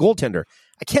going to be the goaltender.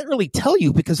 I can't really tell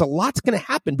you because a lot's going to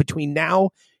happen between now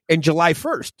and July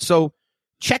 1st. So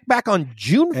check back on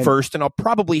June 1st, and I'll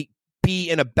probably be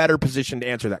in a better position to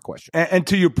answer that question. And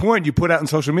to your point, you put out on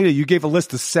social media, you gave a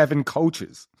list of 7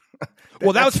 coaches.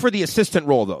 Well, that was for the assistant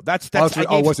role, though. I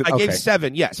gave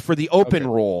 7, yes, for the open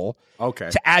role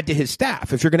to add to his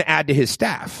staff. If you're going to add to his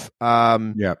staff,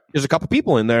 there's a couple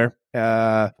people in there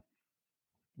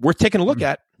worth taking a look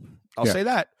at. I'll say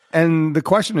that. And the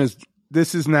question is,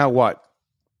 this is now what?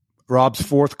 Rob's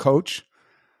 4th coach?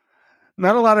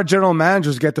 Not a lot of general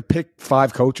managers get to pick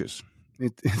 5 coaches.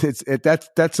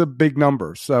 That's a big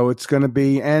number. So it's going to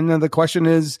be, and the question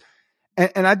is,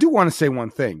 and I do want to say one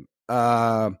thing.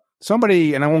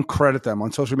 Somebody, and I won't credit them,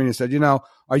 on social media said,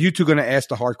 are you two going to ask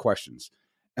the hard questions?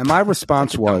 And my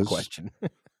response was,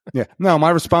 my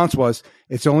response was,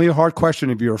 it's only a hard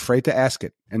question if you're afraid to ask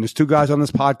it. And there's 2 guys on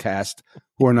this podcast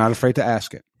who are not afraid to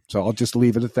ask it. So I'll just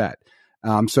leave it at that.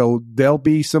 So there'll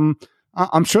be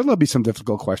I'm sure there'll be some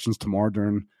difficult questions tomorrow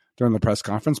during the press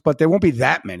conference, but there won't be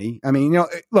that many. I mean,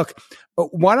 look,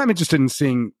 what I'm interested in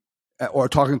seeing or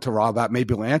talking to Rob about,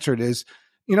 maybe he'll answer it, is,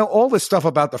 all this stuff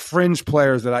about the fringe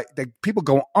players that people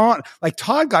go on, like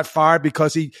Todd got fired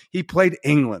because he played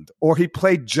England or he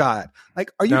played Jod.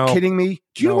 Like, are you kidding me?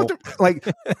 Do you know what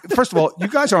first of all, you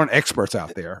guys aren't experts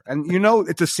out there, and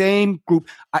it's the same group.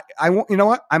 I won't, you know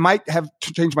what? I might have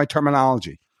to change my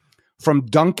terminology from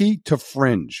donkey to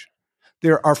fringe.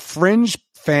 There are fringe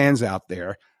fans out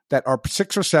there that are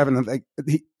 6 or 7. And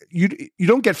you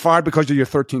don't get fired because you're your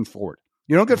 13th forward.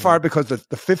 You don't get fired because the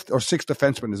 5th or 6th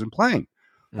defenseman isn't playing.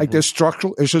 Like, there's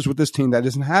structural issues with this team that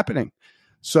isn't happening.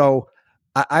 So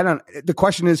I don't. The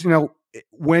question is,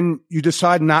 when you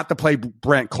decide not to play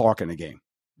Brant Clark in a game,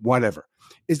 whatever,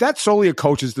 is that solely a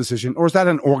coach's decision, or is that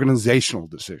an organizational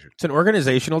decision? It's an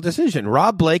organizational decision.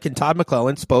 Rob Blake and Todd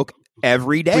McLellan spoke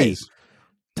every day. Please.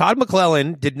 Todd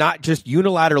McLellan did not just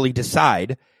unilaterally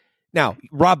decide. Now,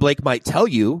 Rob Blake might tell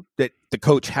you that the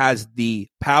coach has the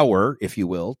power, if you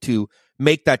will, to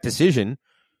make that decision.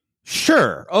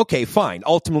 Sure. Okay, fine.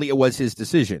 Ultimately, it was his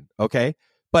decision. Okay.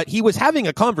 But he was having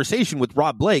a conversation with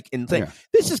Rob Blake and saying,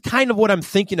 this is kind of what I'm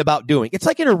thinking about doing. It's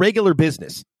like in a regular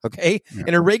business. Okay. Yeah.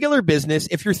 In a regular business,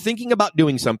 if you're thinking about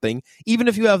doing something, even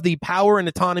if you have the power and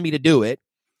autonomy to do it,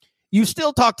 you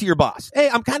still talk to your boss. Hey,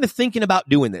 I'm kind of thinking about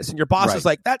doing this. And your boss is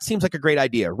like, that seems like a great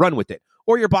idea. Run with it.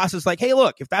 or your boss is like, hey,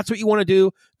 look, if that's what you want to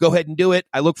do, go ahead and do it.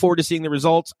 I look forward to seeing the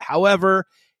results. However,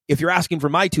 if you're asking for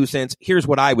my 2 cents, here's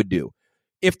what I would do.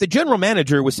 If the general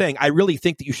manager was saying, I really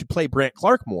think that you should play Brant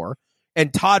Clark more,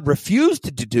 and Todd refused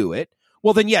to do it,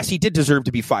 well, then yes, he did deserve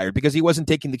to be fired because he wasn't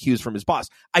taking the cues from his boss.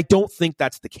 I don't think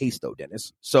that's the case, though,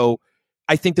 Dennis. So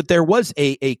I think that there was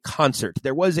a concert.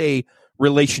 There was a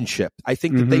relationship. I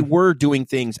think that they were doing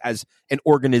things as an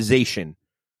organization.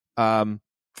 Can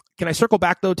I circle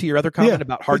back, though, to your other comment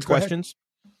about hard questions?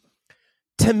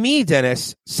 To me,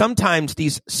 Dennis, sometimes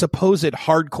these supposed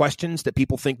hard questions that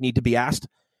people think need to be asked,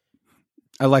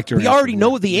 I like your we answer, already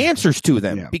know the answers to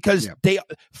them because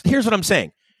here's what I'm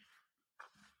saying.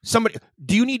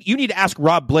 You need to ask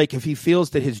Rob Blake if he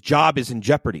feels that his job is in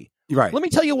jeopardy. Right. Let me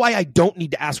tell you why I don't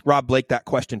need to ask Rob Blake that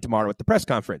question tomorrow at the press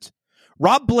conference.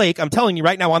 Rob Blake, I'm telling you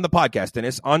right now on the podcast,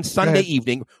 Dennis, on Sunday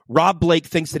evening, Rob Blake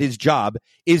thinks that his job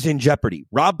is in jeopardy.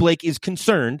 Rob Blake is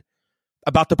concerned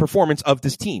about the performance of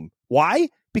this team. Why?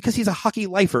 Because he's a hockey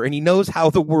lifer and he knows how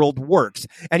the world works.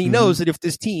 And he knows that if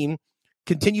this team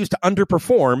continues to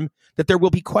underperform, that there will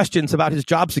be questions about his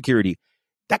job security.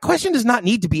 That question does not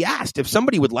need to be asked. If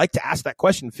somebody would like to ask that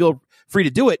question, feel free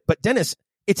to do it. But Dennis,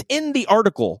 it's in the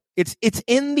article. It's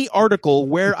in the article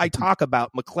where I talk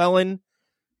about McLellan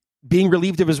being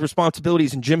relieved of his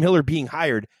responsibilities and Jim Hiller being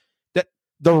hired, that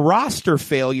the roster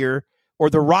failure or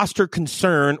the roster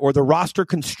concern or the roster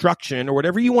construction or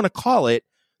whatever you want to call it,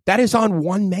 that is on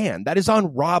one man. That is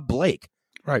on Rob Blake.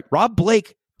 Right. Rob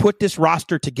Blake put this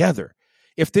roster together.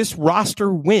 If this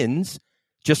roster wins,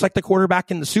 just like the quarterback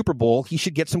in the Super Bowl, he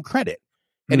should get some credit.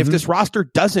 And if this roster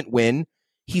doesn't win,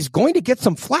 he's going to get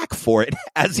some flack for it,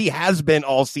 as he has been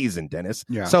all season, Dennis.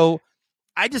 Yeah. So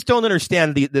I just don't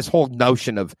understand this whole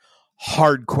notion of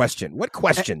hard question. What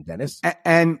question, Dennis?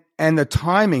 And the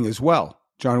timing as well,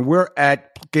 John. We're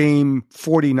at game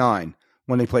 49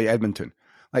 when they play Edmonton.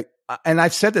 And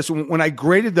I've said this when I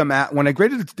graded them out, when I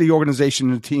graded the organization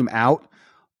and the team out,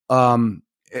 the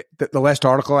last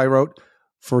article I wrote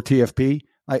for TFP,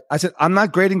 I said, I'm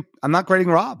not grading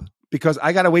Rob because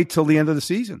I got to wait till the end of the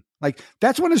season.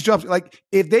 That's when his job's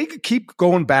if they could keep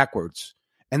going backwards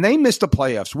and they missed the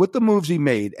playoffs with the moves he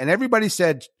made and everybody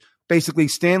said basically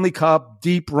Stanley Cup,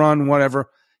 deep run, whatever.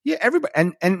 Yeah. Everybody.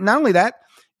 And not only that,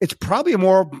 it's probably a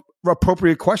more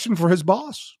appropriate question for his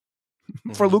boss,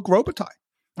 for Luke Robitaille.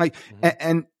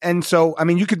 And so, I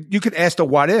mean, you could ask the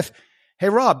what if, hey,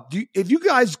 Rob, if you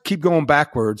guys keep going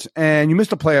backwards and you miss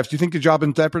the playoffs, do you think your job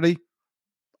in jeopardy?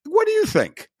 What do you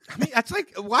think? I mean, that's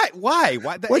why?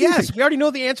 Yes, we already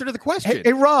know the answer to the question.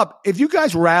 Hey, Rob, if you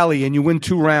guys rally and you win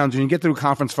 2 rounds and you get through a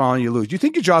conference final and you lose, do you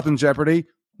think your job's in jeopardy?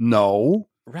 No.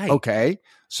 Right. Okay.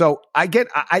 So I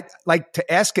like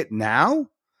to ask it now.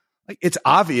 It's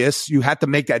obvious you had to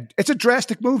make that. It's a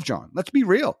drastic move, John. Let's be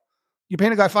real. You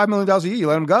paying a guy $5 million a year, you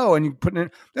let him go, and you put in.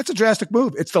 That's a drastic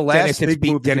move. It's the last big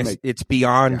move. Dennis, it's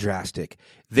beyond drastic.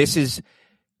 These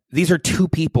are 2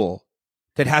 people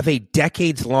that have a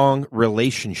decades-long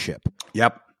relationship.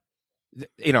 Yep.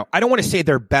 I don't want to say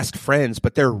they're best friends,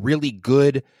 but they're really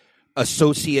good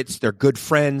associates. They're good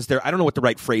friends. I don't know what the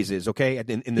right phrase is. Okay,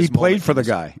 in this he played for the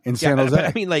guy in San Jose. But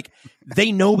I mean,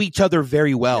 they know each other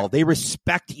very well. They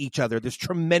respect each other. There's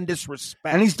tremendous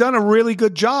respect, and he's done a really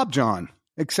good job, John.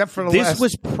 Except for this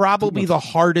was probably the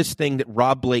hardest thing that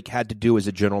Rob Blake had to do as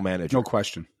a general manager.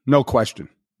 No question.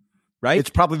 Right?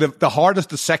 It's probably the hardest,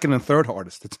 the second and third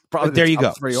hardest. It's probably there you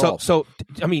go. So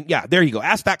I mean, yeah, there you go.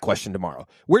 Ask that question tomorrow.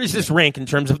 Where does this rank in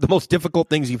terms of the most difficult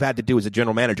things you've had to do as a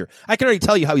general manager? I can already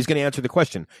tell you how he's going to answer the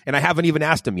question, and I haven't even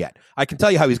asked him yet. I can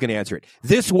tell you how he's going to answer it.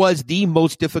 This was the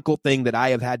most difficult thing that I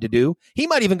have had to do. He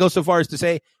might even go so far as to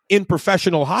say, in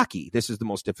professional hockey, this is the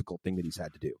most difficult thing that he's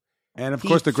had to do. And of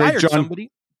course, the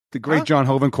great John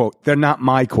Hoven quote, they're not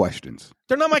my questions.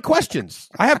 They're not my questions.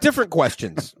 I have different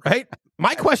questions, right?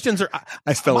 My questions are.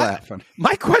 I still laugh.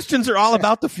 My questions are all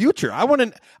about the future. I want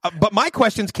to, but my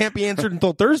questions can't be answered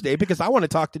until Thursday because I want to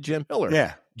talk to Jim Hiller.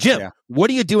 Yeah, Jim, what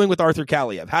are you doing with Arthur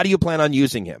Kaliev? How do you plan on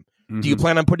using him? Do you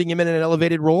plan on putting him in an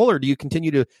elevated role, or do you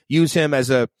continue to use him as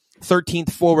a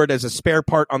 13th forward as a spare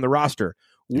part on the roster?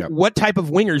 Yep. What type of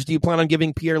wingers do you plan on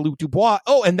giving Pierre-Luc Dubois?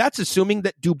 Oh, and that's assuming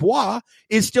that Dubois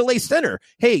is still a center.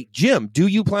 Hey, Jim, do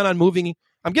you plan on moving?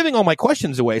 I'm giving all my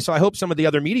questions away, so I hope some of the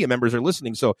other media members are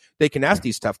listening so they can ask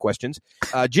these tough questions.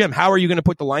 Jim, how are you going to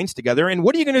put the lines together? And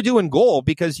what are you going to do in goal?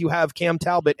 Because you have Cam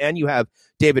Talbot and you have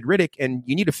David Riddick, and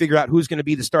you need to figure out who's going to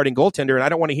be the starting goaltender. And I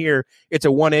don't want to hear it's a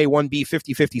 1A, 1B,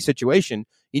 50-50 situation.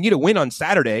 You need to win on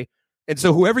Saturday. And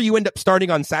so whoever you end up starting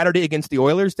on Saturday against the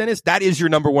Oilers, Dennis, that is your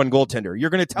number one goaltender.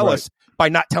 You're going to tell us by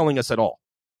not telling us at all.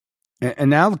 And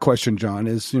now the question, John,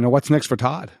 is, what's next for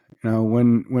Todd?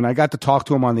 When I got to talk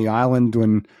to him on the island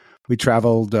when we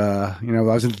traveled, I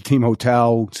was at the team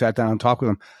hotel, sat down and talked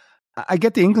with him. I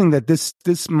get the inkling that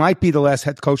this might be the last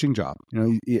head coaching job.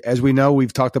 As we know,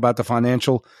 we've talked about the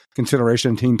financial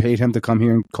consideration. The team paid him to come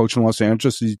here and coach in Los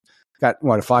Angeles. He's got a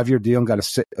 5-year deal and got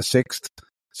a sixth.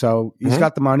 So he's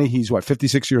got the money. He's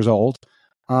 56 years old.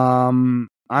 I'm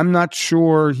not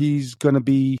sure he's going to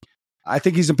be. I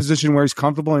think he's in a position where he's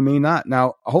comfortable. He may not.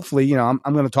 Now, hopefully, I'm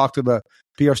going to talk to the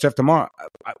PR staff tomorrow.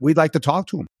 We'd like to talk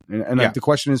to him. And the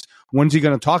question is, when's he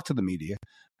going to talk to the media?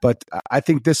 But I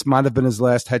think this might have been his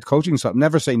last head coaching. So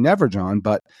never say never, John.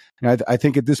 But I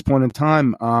think at this point in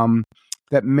time,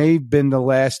 that may have been the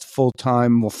last full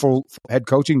head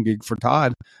coaching gig for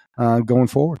Todd going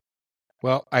forward.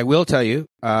 Well, I will tell you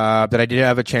that I did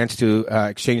have a chance to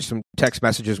exchange some text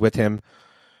messages with him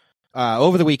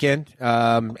over the weekend,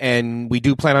 and we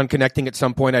do plan on connecting at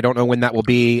some point. I don't know when that will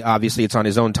be. Obviously, it's on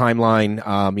his own timeline.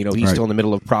 He's still in the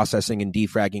middle of processing and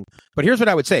defragging. But here's what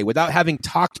I would say. Without having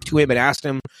talked to him and asked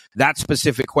him that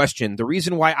specific question, the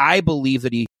reason why I believe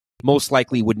that he most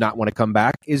likely would not want to come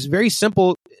back is very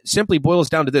simple. Simply boils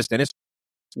down to this, Dennis.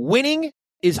 Winning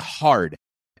is hard.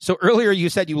 So earlier you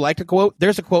said you liked a quote.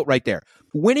 There's a quote right there.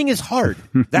 Winning is hard.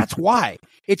 That's why.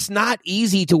 It's not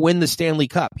easy to win the Stanley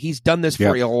Cup. He's done this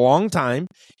for a long time.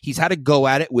 He's had to go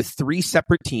at it with 3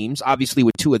 separate teams. Obviously,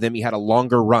 with 2 of them, he had a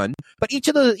longer run. But each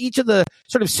of the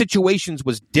sort of situations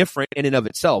was different in and of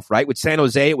itself, right? With San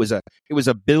Jose, it was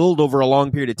a build over a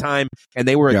long period of time, and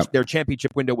their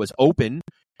championship window was open.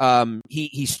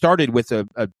 He started with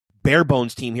a bare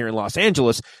bones team here in Los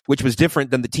Angeles, which was different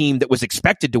than the team that was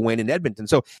expected to win in Edmonton.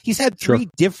 So he's had 3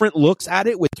 different looks at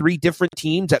it with 3 different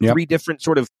teams at 3 different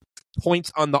sort of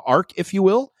points on the arc, if you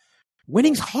will.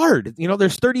 Winning's hard.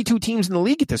 There's 32 teams in the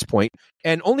league at this point,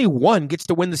 and only 1 gets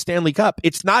to win the Stanley Cup.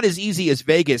 It's not as easy as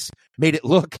Vegas made it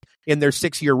look in their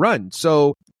 6-year run.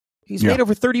 So he's made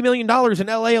over $30 million in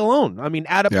LA alone. I mean,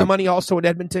 add up the money also in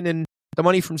Edmonton and the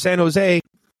money from San Jose.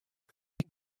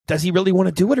 Does he really want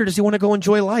to do it, or does he want to go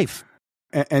enjoy life?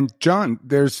 And John,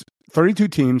 there's 32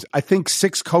 teams. I think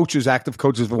 6 active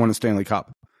coaches, have won a Stanley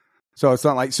Cup. So it's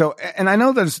not like so. And I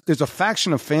know there's a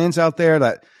faction of fans out there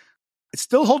that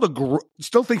still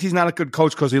still think he's not a good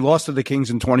coach because he lost to the Kings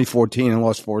in 2014 and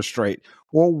lost 4 straight,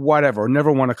 or whatever, or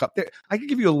never won a cup. I could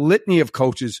give you a litany of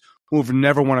coaches who have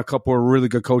never won a cup or are really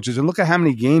good coaches, and look at how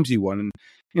many games he won.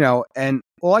 And and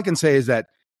all I can say is that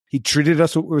he treated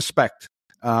us with respect.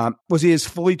 Was he as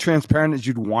fully transparent as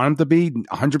you'd want him to be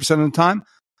 100% of the time?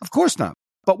 Of course not.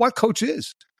 But what coach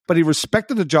is? But he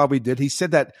respected the job he did. He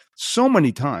said that so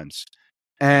many times.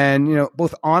 And,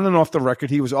 both on and off the record,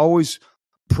 he was always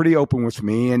pretty open with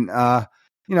me. And, and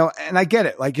I get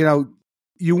it. Like,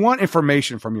 you want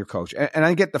information from your coach. And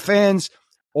I get the fans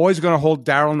always going to hold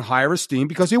Darryl in higher esteem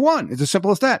because he won. It's as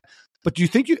simple as that. But do you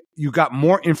think you got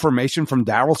more information from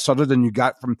Darryl Sutter than you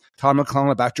got from Todd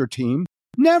McLellan about your team?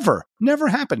 Never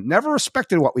happened. Never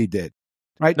respected what we did.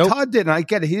 Right? Nope. Todd did, and I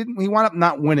get it. He wound up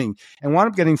not winning and wound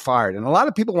up getting fired. And a lot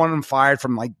of people wanted him fired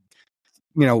from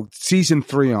season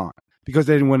 3 on because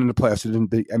they didn't win in the playoffs. They didn't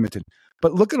beat Edmonton.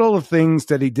 But look at all the things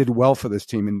that he did well for this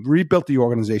team and rebuilt the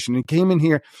organization and came in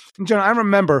here. And John, I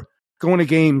remember going to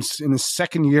games in the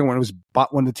second year when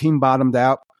the team bottomed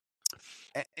out.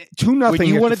 2-0. When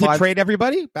you wanted to trade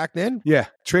everybody back then? Yeah,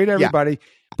 trade everybody. Yeah.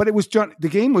 But it was John. The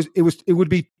game was. It would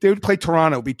be. They would play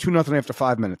Toronto. It would be 2-0 after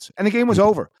 5 minutes, and the game was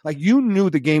over. Like you knew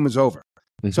the game was over.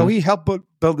 Mm-hmm. So he helped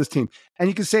build this team. And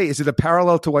you can say, is it a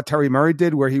parallel to what Terry Murray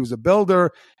did, where he was a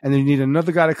builder, and then you need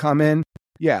another guy to come in?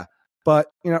 Yeah, but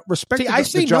respect. See, I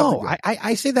say no.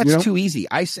 I say that's too easy.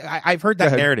 I've heard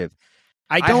that narrative.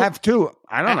 I have too.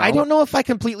 I don't know. I don't know if I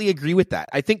completely agree with that.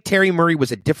 I think Terry Murray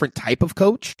was a different type of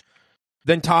coach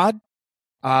than Todd.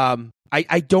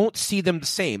 I don't see them the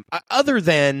same, other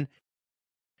than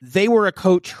they were a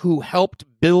coach who helped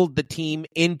build the team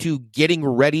into getting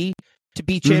ready to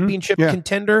be championship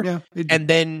contender, and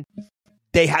then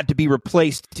they had to be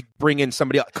replaced to bring in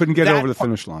somebody else. Couldn't get over the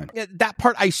finish line. That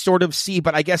part I sort of see,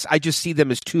 but I guess I just see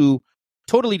them as 2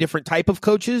 totally different type of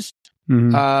coaches.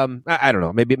 Mm-hmm. I don't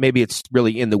know. Maybe it's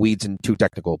really in the weeds and too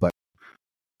technical, but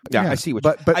I see what.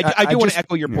 But I do want to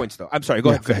echo your points, though. I'm sorry. Go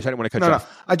ahead. I didn't want to cut you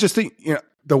off. I just think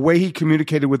the way he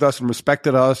communicated with us and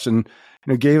respected us, and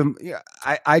gave him.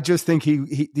 I just think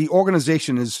the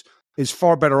organization is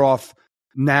far better off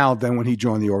now than when he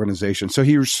joined the organization. So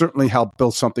he certainly helped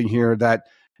build something here that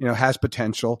has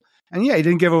potential. And he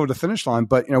didn't give over the finish line,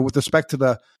 but with respect to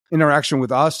the interaction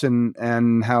with us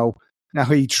and how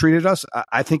he treated us,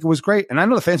 I think it was great. And I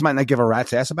know the fans might not give a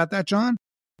rat's ass about that, John,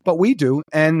 but we do.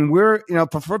 And we're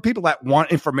for people that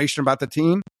want information about the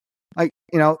team,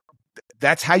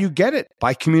 that's how you get it,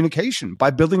 by communication, by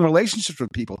building relationships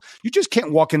with people. You just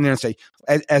can't walk in there and say,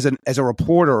 as a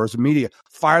reporter or as a media,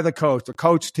 fire the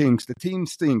coach stinks, the team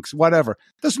stinks, whatever.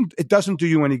 It doesn't do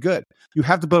you any good. You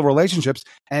have to build relationships.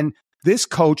 And this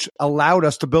coach allowed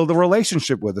us to build a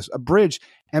relationship with us, a bridge.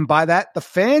 And by that, the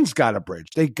fans got a bridge.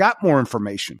 They got more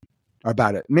information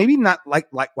about it. Maybe not like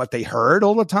what they heard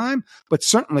all the time, but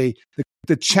certainly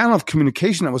the channel of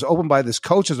communication that was opened by this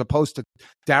coach, as opposed to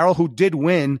Daryl, who did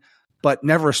win, but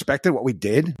never respected what we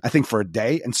did, I think, for a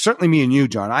day. And certainly me and you,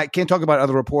 John. I can't talk about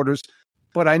other reporters,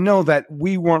 but I know that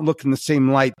we weren't looking the same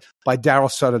light by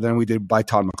Daryl Sutter than we did by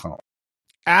Todd McLellan.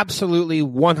 Absolutely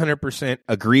 100%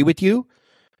 agree with you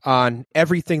on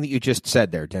everything that you just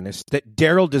said there, Dennis, that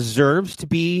Daryl deserves to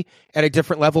be at a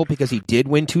different level because he did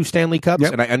win 2 Stanley Cups,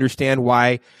 and I understand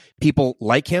why people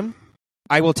like him.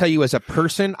 I will tell you, as a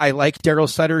person, I like Daryl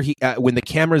Sutter. When the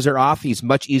cameras are off, he's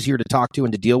much easier to talk to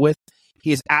and to deal with.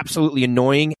 He is absolutely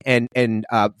annoying and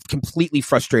completely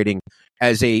frustrating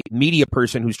as a media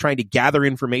person who's trying to gather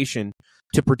information,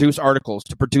 to produce articles,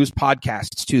 to produce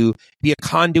podcasts, to be a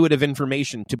conduit of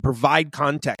information, to provide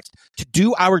context, to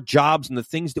do our jobs and the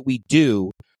things that we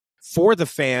do for the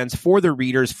fans, for the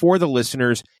readers, for the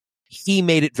listeners. He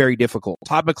made it very difficult.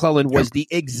 Todd McLellan was the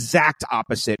exact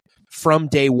opposite from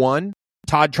day one.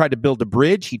 Todd tried to build a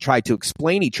bridge. He tried to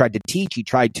explain. He tried to teach. He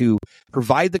tried to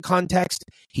provide the context.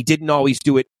 He didn't always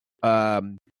do it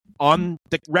on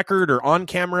the record or on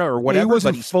camera or whatever. He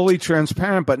wasn't fully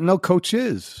transparent, but no coach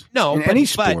is. No, in any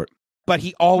sport. But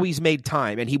he always made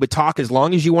time, and he would talk as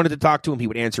long as you wanted to talk to him. He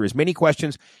would answer as many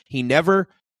questions. He never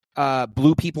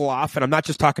blew people off, and I'm not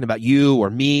just talking about you or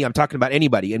me. I'm talking about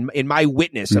anybody in my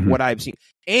witness of what I've seen.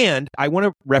 And I want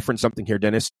to reference something here,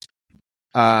 Dennis.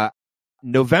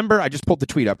 November, I just pulled the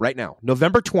tweet up right now.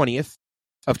 November 20th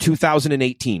of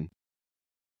 2018,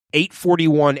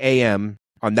 8:41 a.m.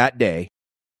 on that day,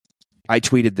 I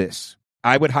tweeted this.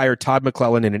 I would hire Todd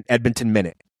McLellan in an Edmonton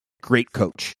minute. Great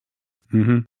coach.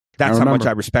 Mm-hmm. That's how much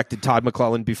I respected Todd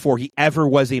McLellan before he ever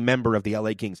was a member of the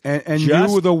LA Kings. And you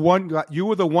were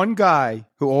the one guy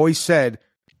who always said,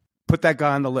 put that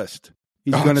guy on the list.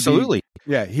 He's going to absolutely.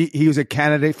 Yeah, he was a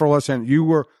candidate for us, and you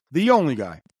were the only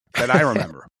guy that I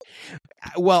remember.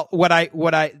 Well, what I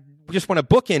just want to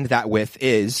bookend that with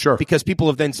is because people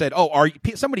have then said,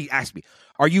 somebody asked me,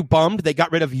 are you bummed they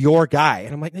got rid of your guy?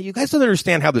 And I'm like, no, you guys don't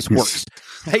understand how this works.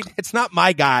 Right? It's not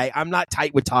my guy. I'm not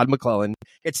tight with Todd McLellan.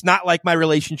 It's not like my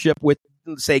relationship with,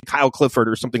 say, Kyle Clifford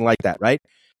or something like that, right?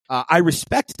 I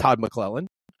respect Todd McLellan,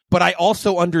 but I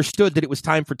also understood that it was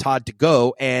time for Todd to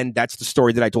go, and that's the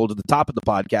story that I told at the top of the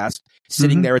podcast.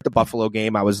 Sitting there at the Buffalo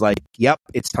game, I was like, yep,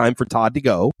 it's time for Todd to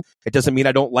go. It doesn't mean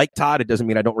I don't like Todd. It doesn't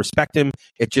mean I don't respect him.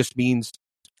 It just means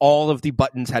all of the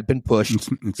buttons had been pushed.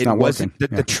 It wasn't.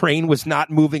 The train was not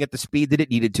moving at the speed that it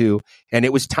needed to, and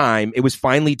it was time. It was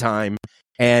finally time,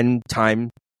 and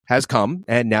time has come,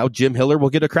 and now Jim Hiller will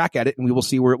get a crack at it, and we will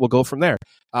see where it will go from there.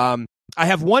 I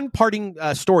have one parting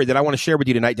story that I want to share with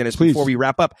you tonight, Dennis, before we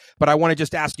wrap up. But I want to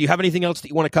just ask, do you have anything else that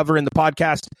you want to cover in the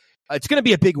podcast? It's going to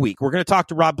be a big week. We're going to talk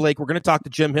to Rob Blake. We're going to talk to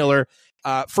Jim Hiller.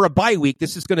 For a bye week,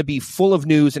 this is going to be full of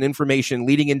news and information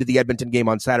leading into the Edmonton game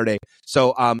on Saturday.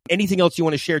 So anything else you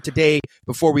want to share today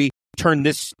before we turn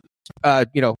this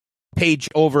page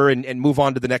over and move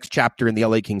on to the next chapter in the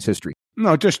LA Kings history?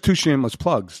 No, just 2 shameless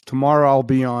plugs. Tomorrow I'll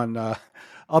be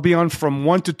on from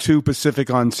 1 to 2 Pacific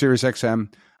on Sirius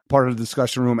XM, part of the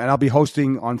discussion room, and I'll be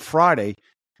hosting on Friday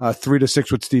 3 to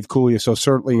 6 with Steve Cooley. So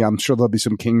certainly I'm sure there'll be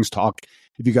some Kings talk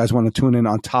if you guys want to tune in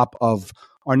on top of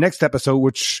our next episode,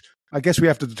 which I guess we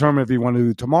have to determine if we want to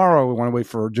do tomorrow or we want to wait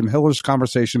for Jim Hiller's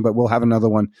conversation, but we'll have another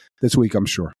one this week, I'm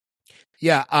sure.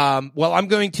 Yeah. Well, I'm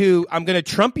going to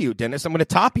trump you, Dennis. I'm going to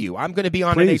top you. I'm going to be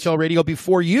on NHL Radio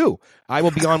before you. I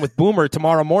will be on with Boomer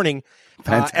tomorrow morning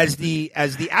as the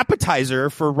appetizer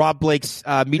for Rob Blake's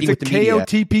meeting with the media.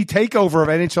 KOTP takeover of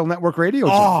NHL Network Radio.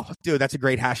 Oh, dude, that's a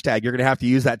great hashtag. You're going to have to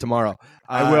use that tomorrow.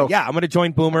 I will. Yeah, I'm going to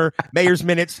join Boomer, Mayor's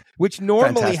Minutes, which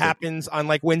normally happens on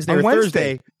like Wednesday or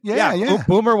Thursday. Yeah.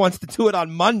 Boomer wants to do it on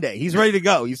Monday. He's ready to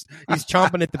go. He's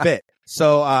chomping at the bit.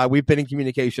 So we've been in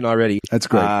communication already. That's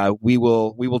great. We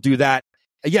will do that.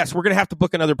 Yes, we're going to have to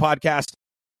book another podcast.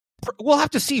 We'll have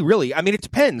to see, really. I mean, it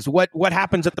depends what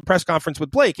happens at the press conference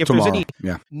with Blake. If tomorrow, there's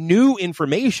any new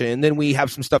information, then we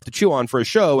have some stuff to chew on for a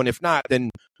show. And if not, then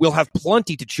we'll have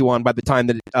plenty to chew on by the time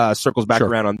that it circles back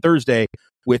around on Thursday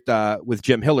with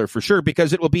Jim Hiller, for sure,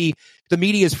 because it will be the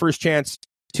media's first chance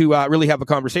to really have a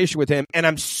conversation with him. And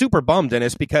I'm super bummed,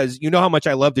 Dennis, because you know how much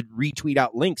I love to retweet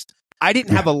out links. I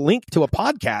didn't have a link to a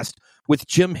podcast with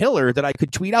Jim Hiller that I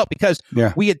could tweet out because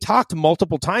we had talked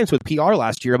multiple times with PR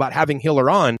last year about having Hiller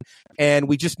on, and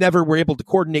we just never were able to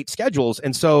coordinate schedules.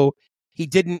 And so he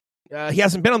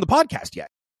hasn't been on the podcast yet.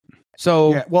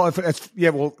 So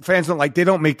fans don't they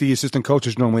don't make the assistant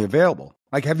coaches normally available.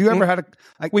 Like, have you ever had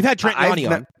we've had Trent Nani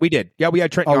on. We did. Yeah, we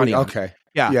had Trent Nani on. Okay.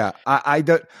 Yeah. I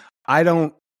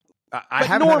don't. I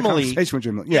haven't normally, had a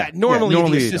conversation with Jim.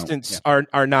 Normally the assistants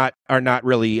are not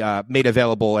really made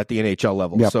available at the NHL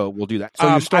level. Yep. So we'll do that. So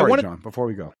your story, John, before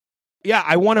we go. Yeah,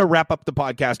 I want to wrap up the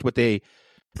podcast with a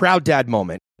proud dad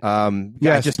moment. I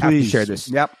just have to share this.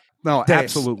 Yep. No,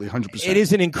 absolutely, 100%. It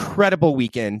is an incredible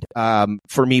weekend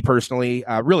for me personally,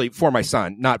 really for my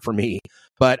son, not for me.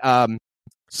 But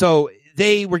so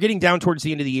they were getting down towards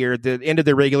the end of the year, the end of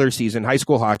their regular season, high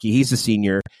school hockey. He's a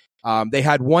senior. They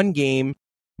had one game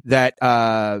that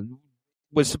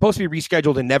was supposed to be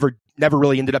rescheduled and never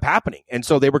really ended up happening. And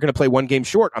so they were going to play one game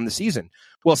short on the season.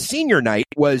 Well, senior night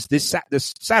was this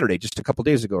Saturday, just a couple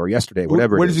days ago or yesterday,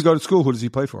 whatever. Where does he go to school? Who does he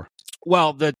play for?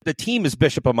 Well, the team is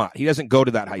Bishop Amat. He doesn't go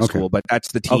to that high school, but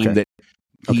that's the team that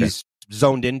he's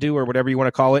zoned into or whatever you want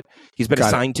to call it. He's been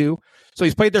assigned to. So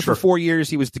he's played there for 4 years.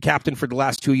 He was the captain for the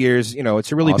last 2 years. You know,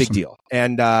 it's a really big deal.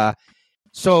 And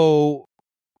so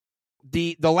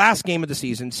the last game of the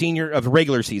season,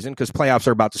 regular season, because playoffs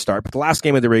are about to start, but the last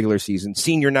game of the regular season,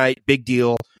 senior night, big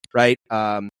deal, right?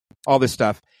 All this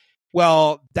stuff.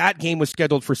 Well, that game was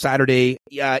scheduled for Saturday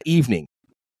evening.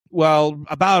 Well,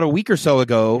 about a week or so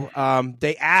ago,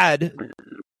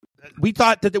 we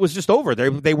thought that it was just over.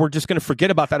 They were just going to forget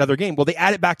about that other game. Well, they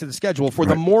add it back to the schedule for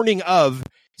the morning of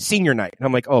senior night. And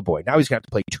I'm like, oh boy, now he's going to have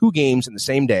to play 2 games in the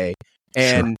same day.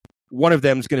 And one of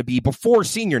them is going to be before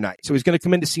senior night. So he's going to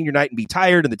come into senior night and be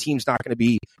tired, and the team's not going to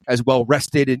be as well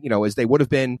rested, as they would have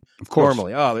been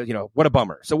normally. Oh, what a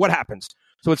bummer. So what happens?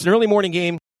 So it's an early morning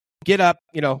game. Get up,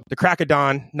 the crack of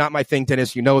dawn. Not my thing,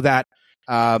 Dennis. You know that.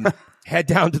 Head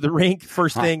down to the rink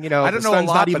first thing. I don't know a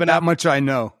lot, but that much I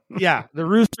know. Yeah, the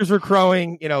roosters are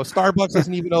crowing. Starbucks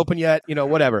isn't even open yet.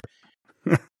 Whatever.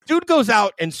 Dude goes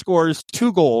out and scores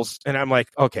 2 goals, and I'm like,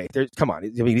 okay, come on. I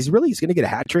mean, he's going to get a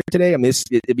hat trick today. I mean,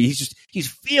 he's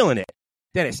feeling it.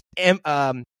 Dennis,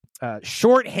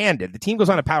 shorthanded. The team goes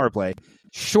on a power play.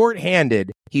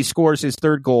 Shorthanded, he scores his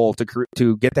 3rd goal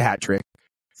to get the hat trick.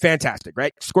 Fantastic,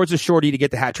 right? Scores a shorty to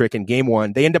get the hat trick in game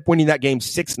 1. They end up winning that game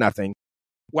 6-0.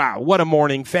 Wow, what a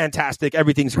morning. Fantastic.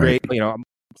 Everything's great. I'm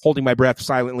holding my breath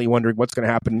silently, wondering what's going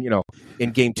to happen,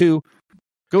 in game 2.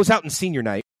 Goes out in senior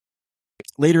night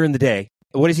later in the day.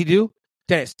 What does he do?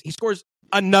 Dennis, he scores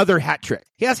another hat trick.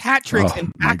 He has hat tricks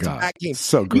in back-to-back games.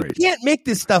 So great. You can't make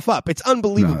this stuff up. It's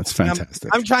unbelievable. No, it's fantastic.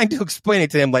 I'm trying to explain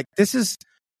it to him. Like, this is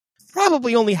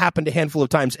probably only happened a handful of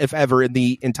times, if ever, in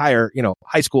the entire,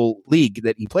 high school league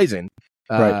that he plays in.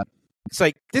 Right. It's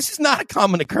like, this is not a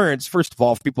common occurrence, first of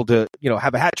all, for people to,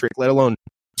 have a hat trick, let alone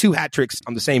 2 hat tricks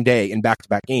on the same day in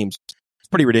back-to-back games. It's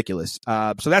pretty ridiculous.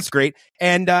 So that's great.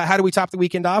 And how do we top the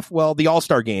weekend off? Well, the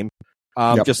All-Star game,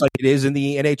 just like it is in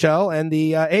the NHL and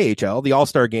the AHL. The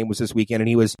All-Star game was this weekend, and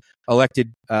he was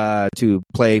elected to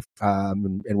play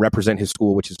and represent his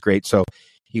school, which is great. So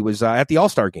he was at the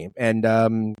All-Star game and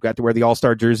got to wear the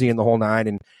All-Star jersey and the whole nine.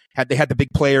 And they had the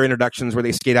big player introductions where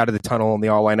they skate out of the tunnel and they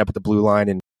all line up at the blue line.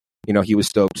 And he was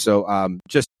stoked. So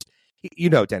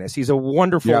Dennis, he's a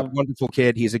wonderful, wonderful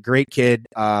kid. He's a great kid.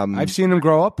 I've seen him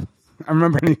grow up. I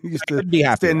remember he used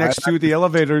to stand next to the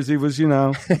elevators. He was,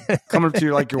 coming up to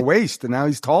you like your waist, and now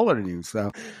he's taller than you.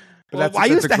 So, I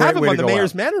used to have him on the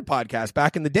Mayor's Manor podcast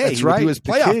back in the day. He would do his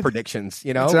playoff predictions,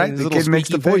 That's right. His little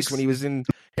squeaky voice when he was in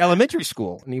elementary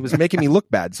school, and he was making me look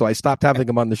bad, so I stopped having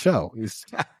him on the show.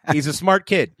 He's a smart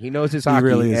kid. He knows his hockey. He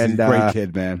really is. He's a great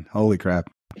kid, man. Holy crap.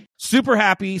 Super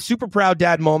happy, super proud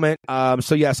dad moment.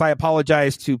 So yes, I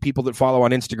apologize to people that follow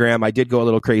on Instagram. I did go a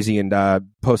little crazy and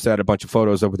posted out a bunch of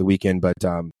photos over the weekend, but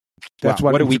that's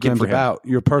what a weekend for about.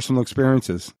 Your personal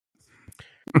experiences.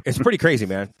 It's pretty crazy,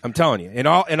 man. I'm telling you. In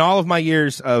all of my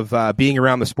years of being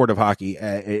around the sport of hockey,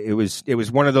 it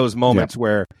was one of those moments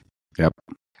where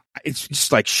it's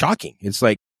just like shocking. It's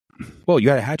like, whoa, you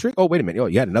had a hat trick? Oh, wait a minute. Oh,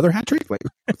 you had another hat trick? Like,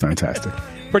 fantastic.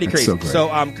 Pretty crazy. So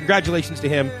congratulations to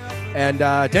him. And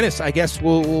Dennis, I guess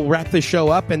we'll wrap this show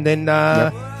up, and then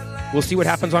we'll see what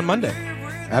happens on Monday.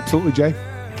 Absolutely, Jay.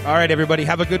 All right, everybody.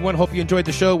 Have a good one. Hope you enjoyed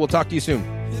the show. We'll talk to you soon.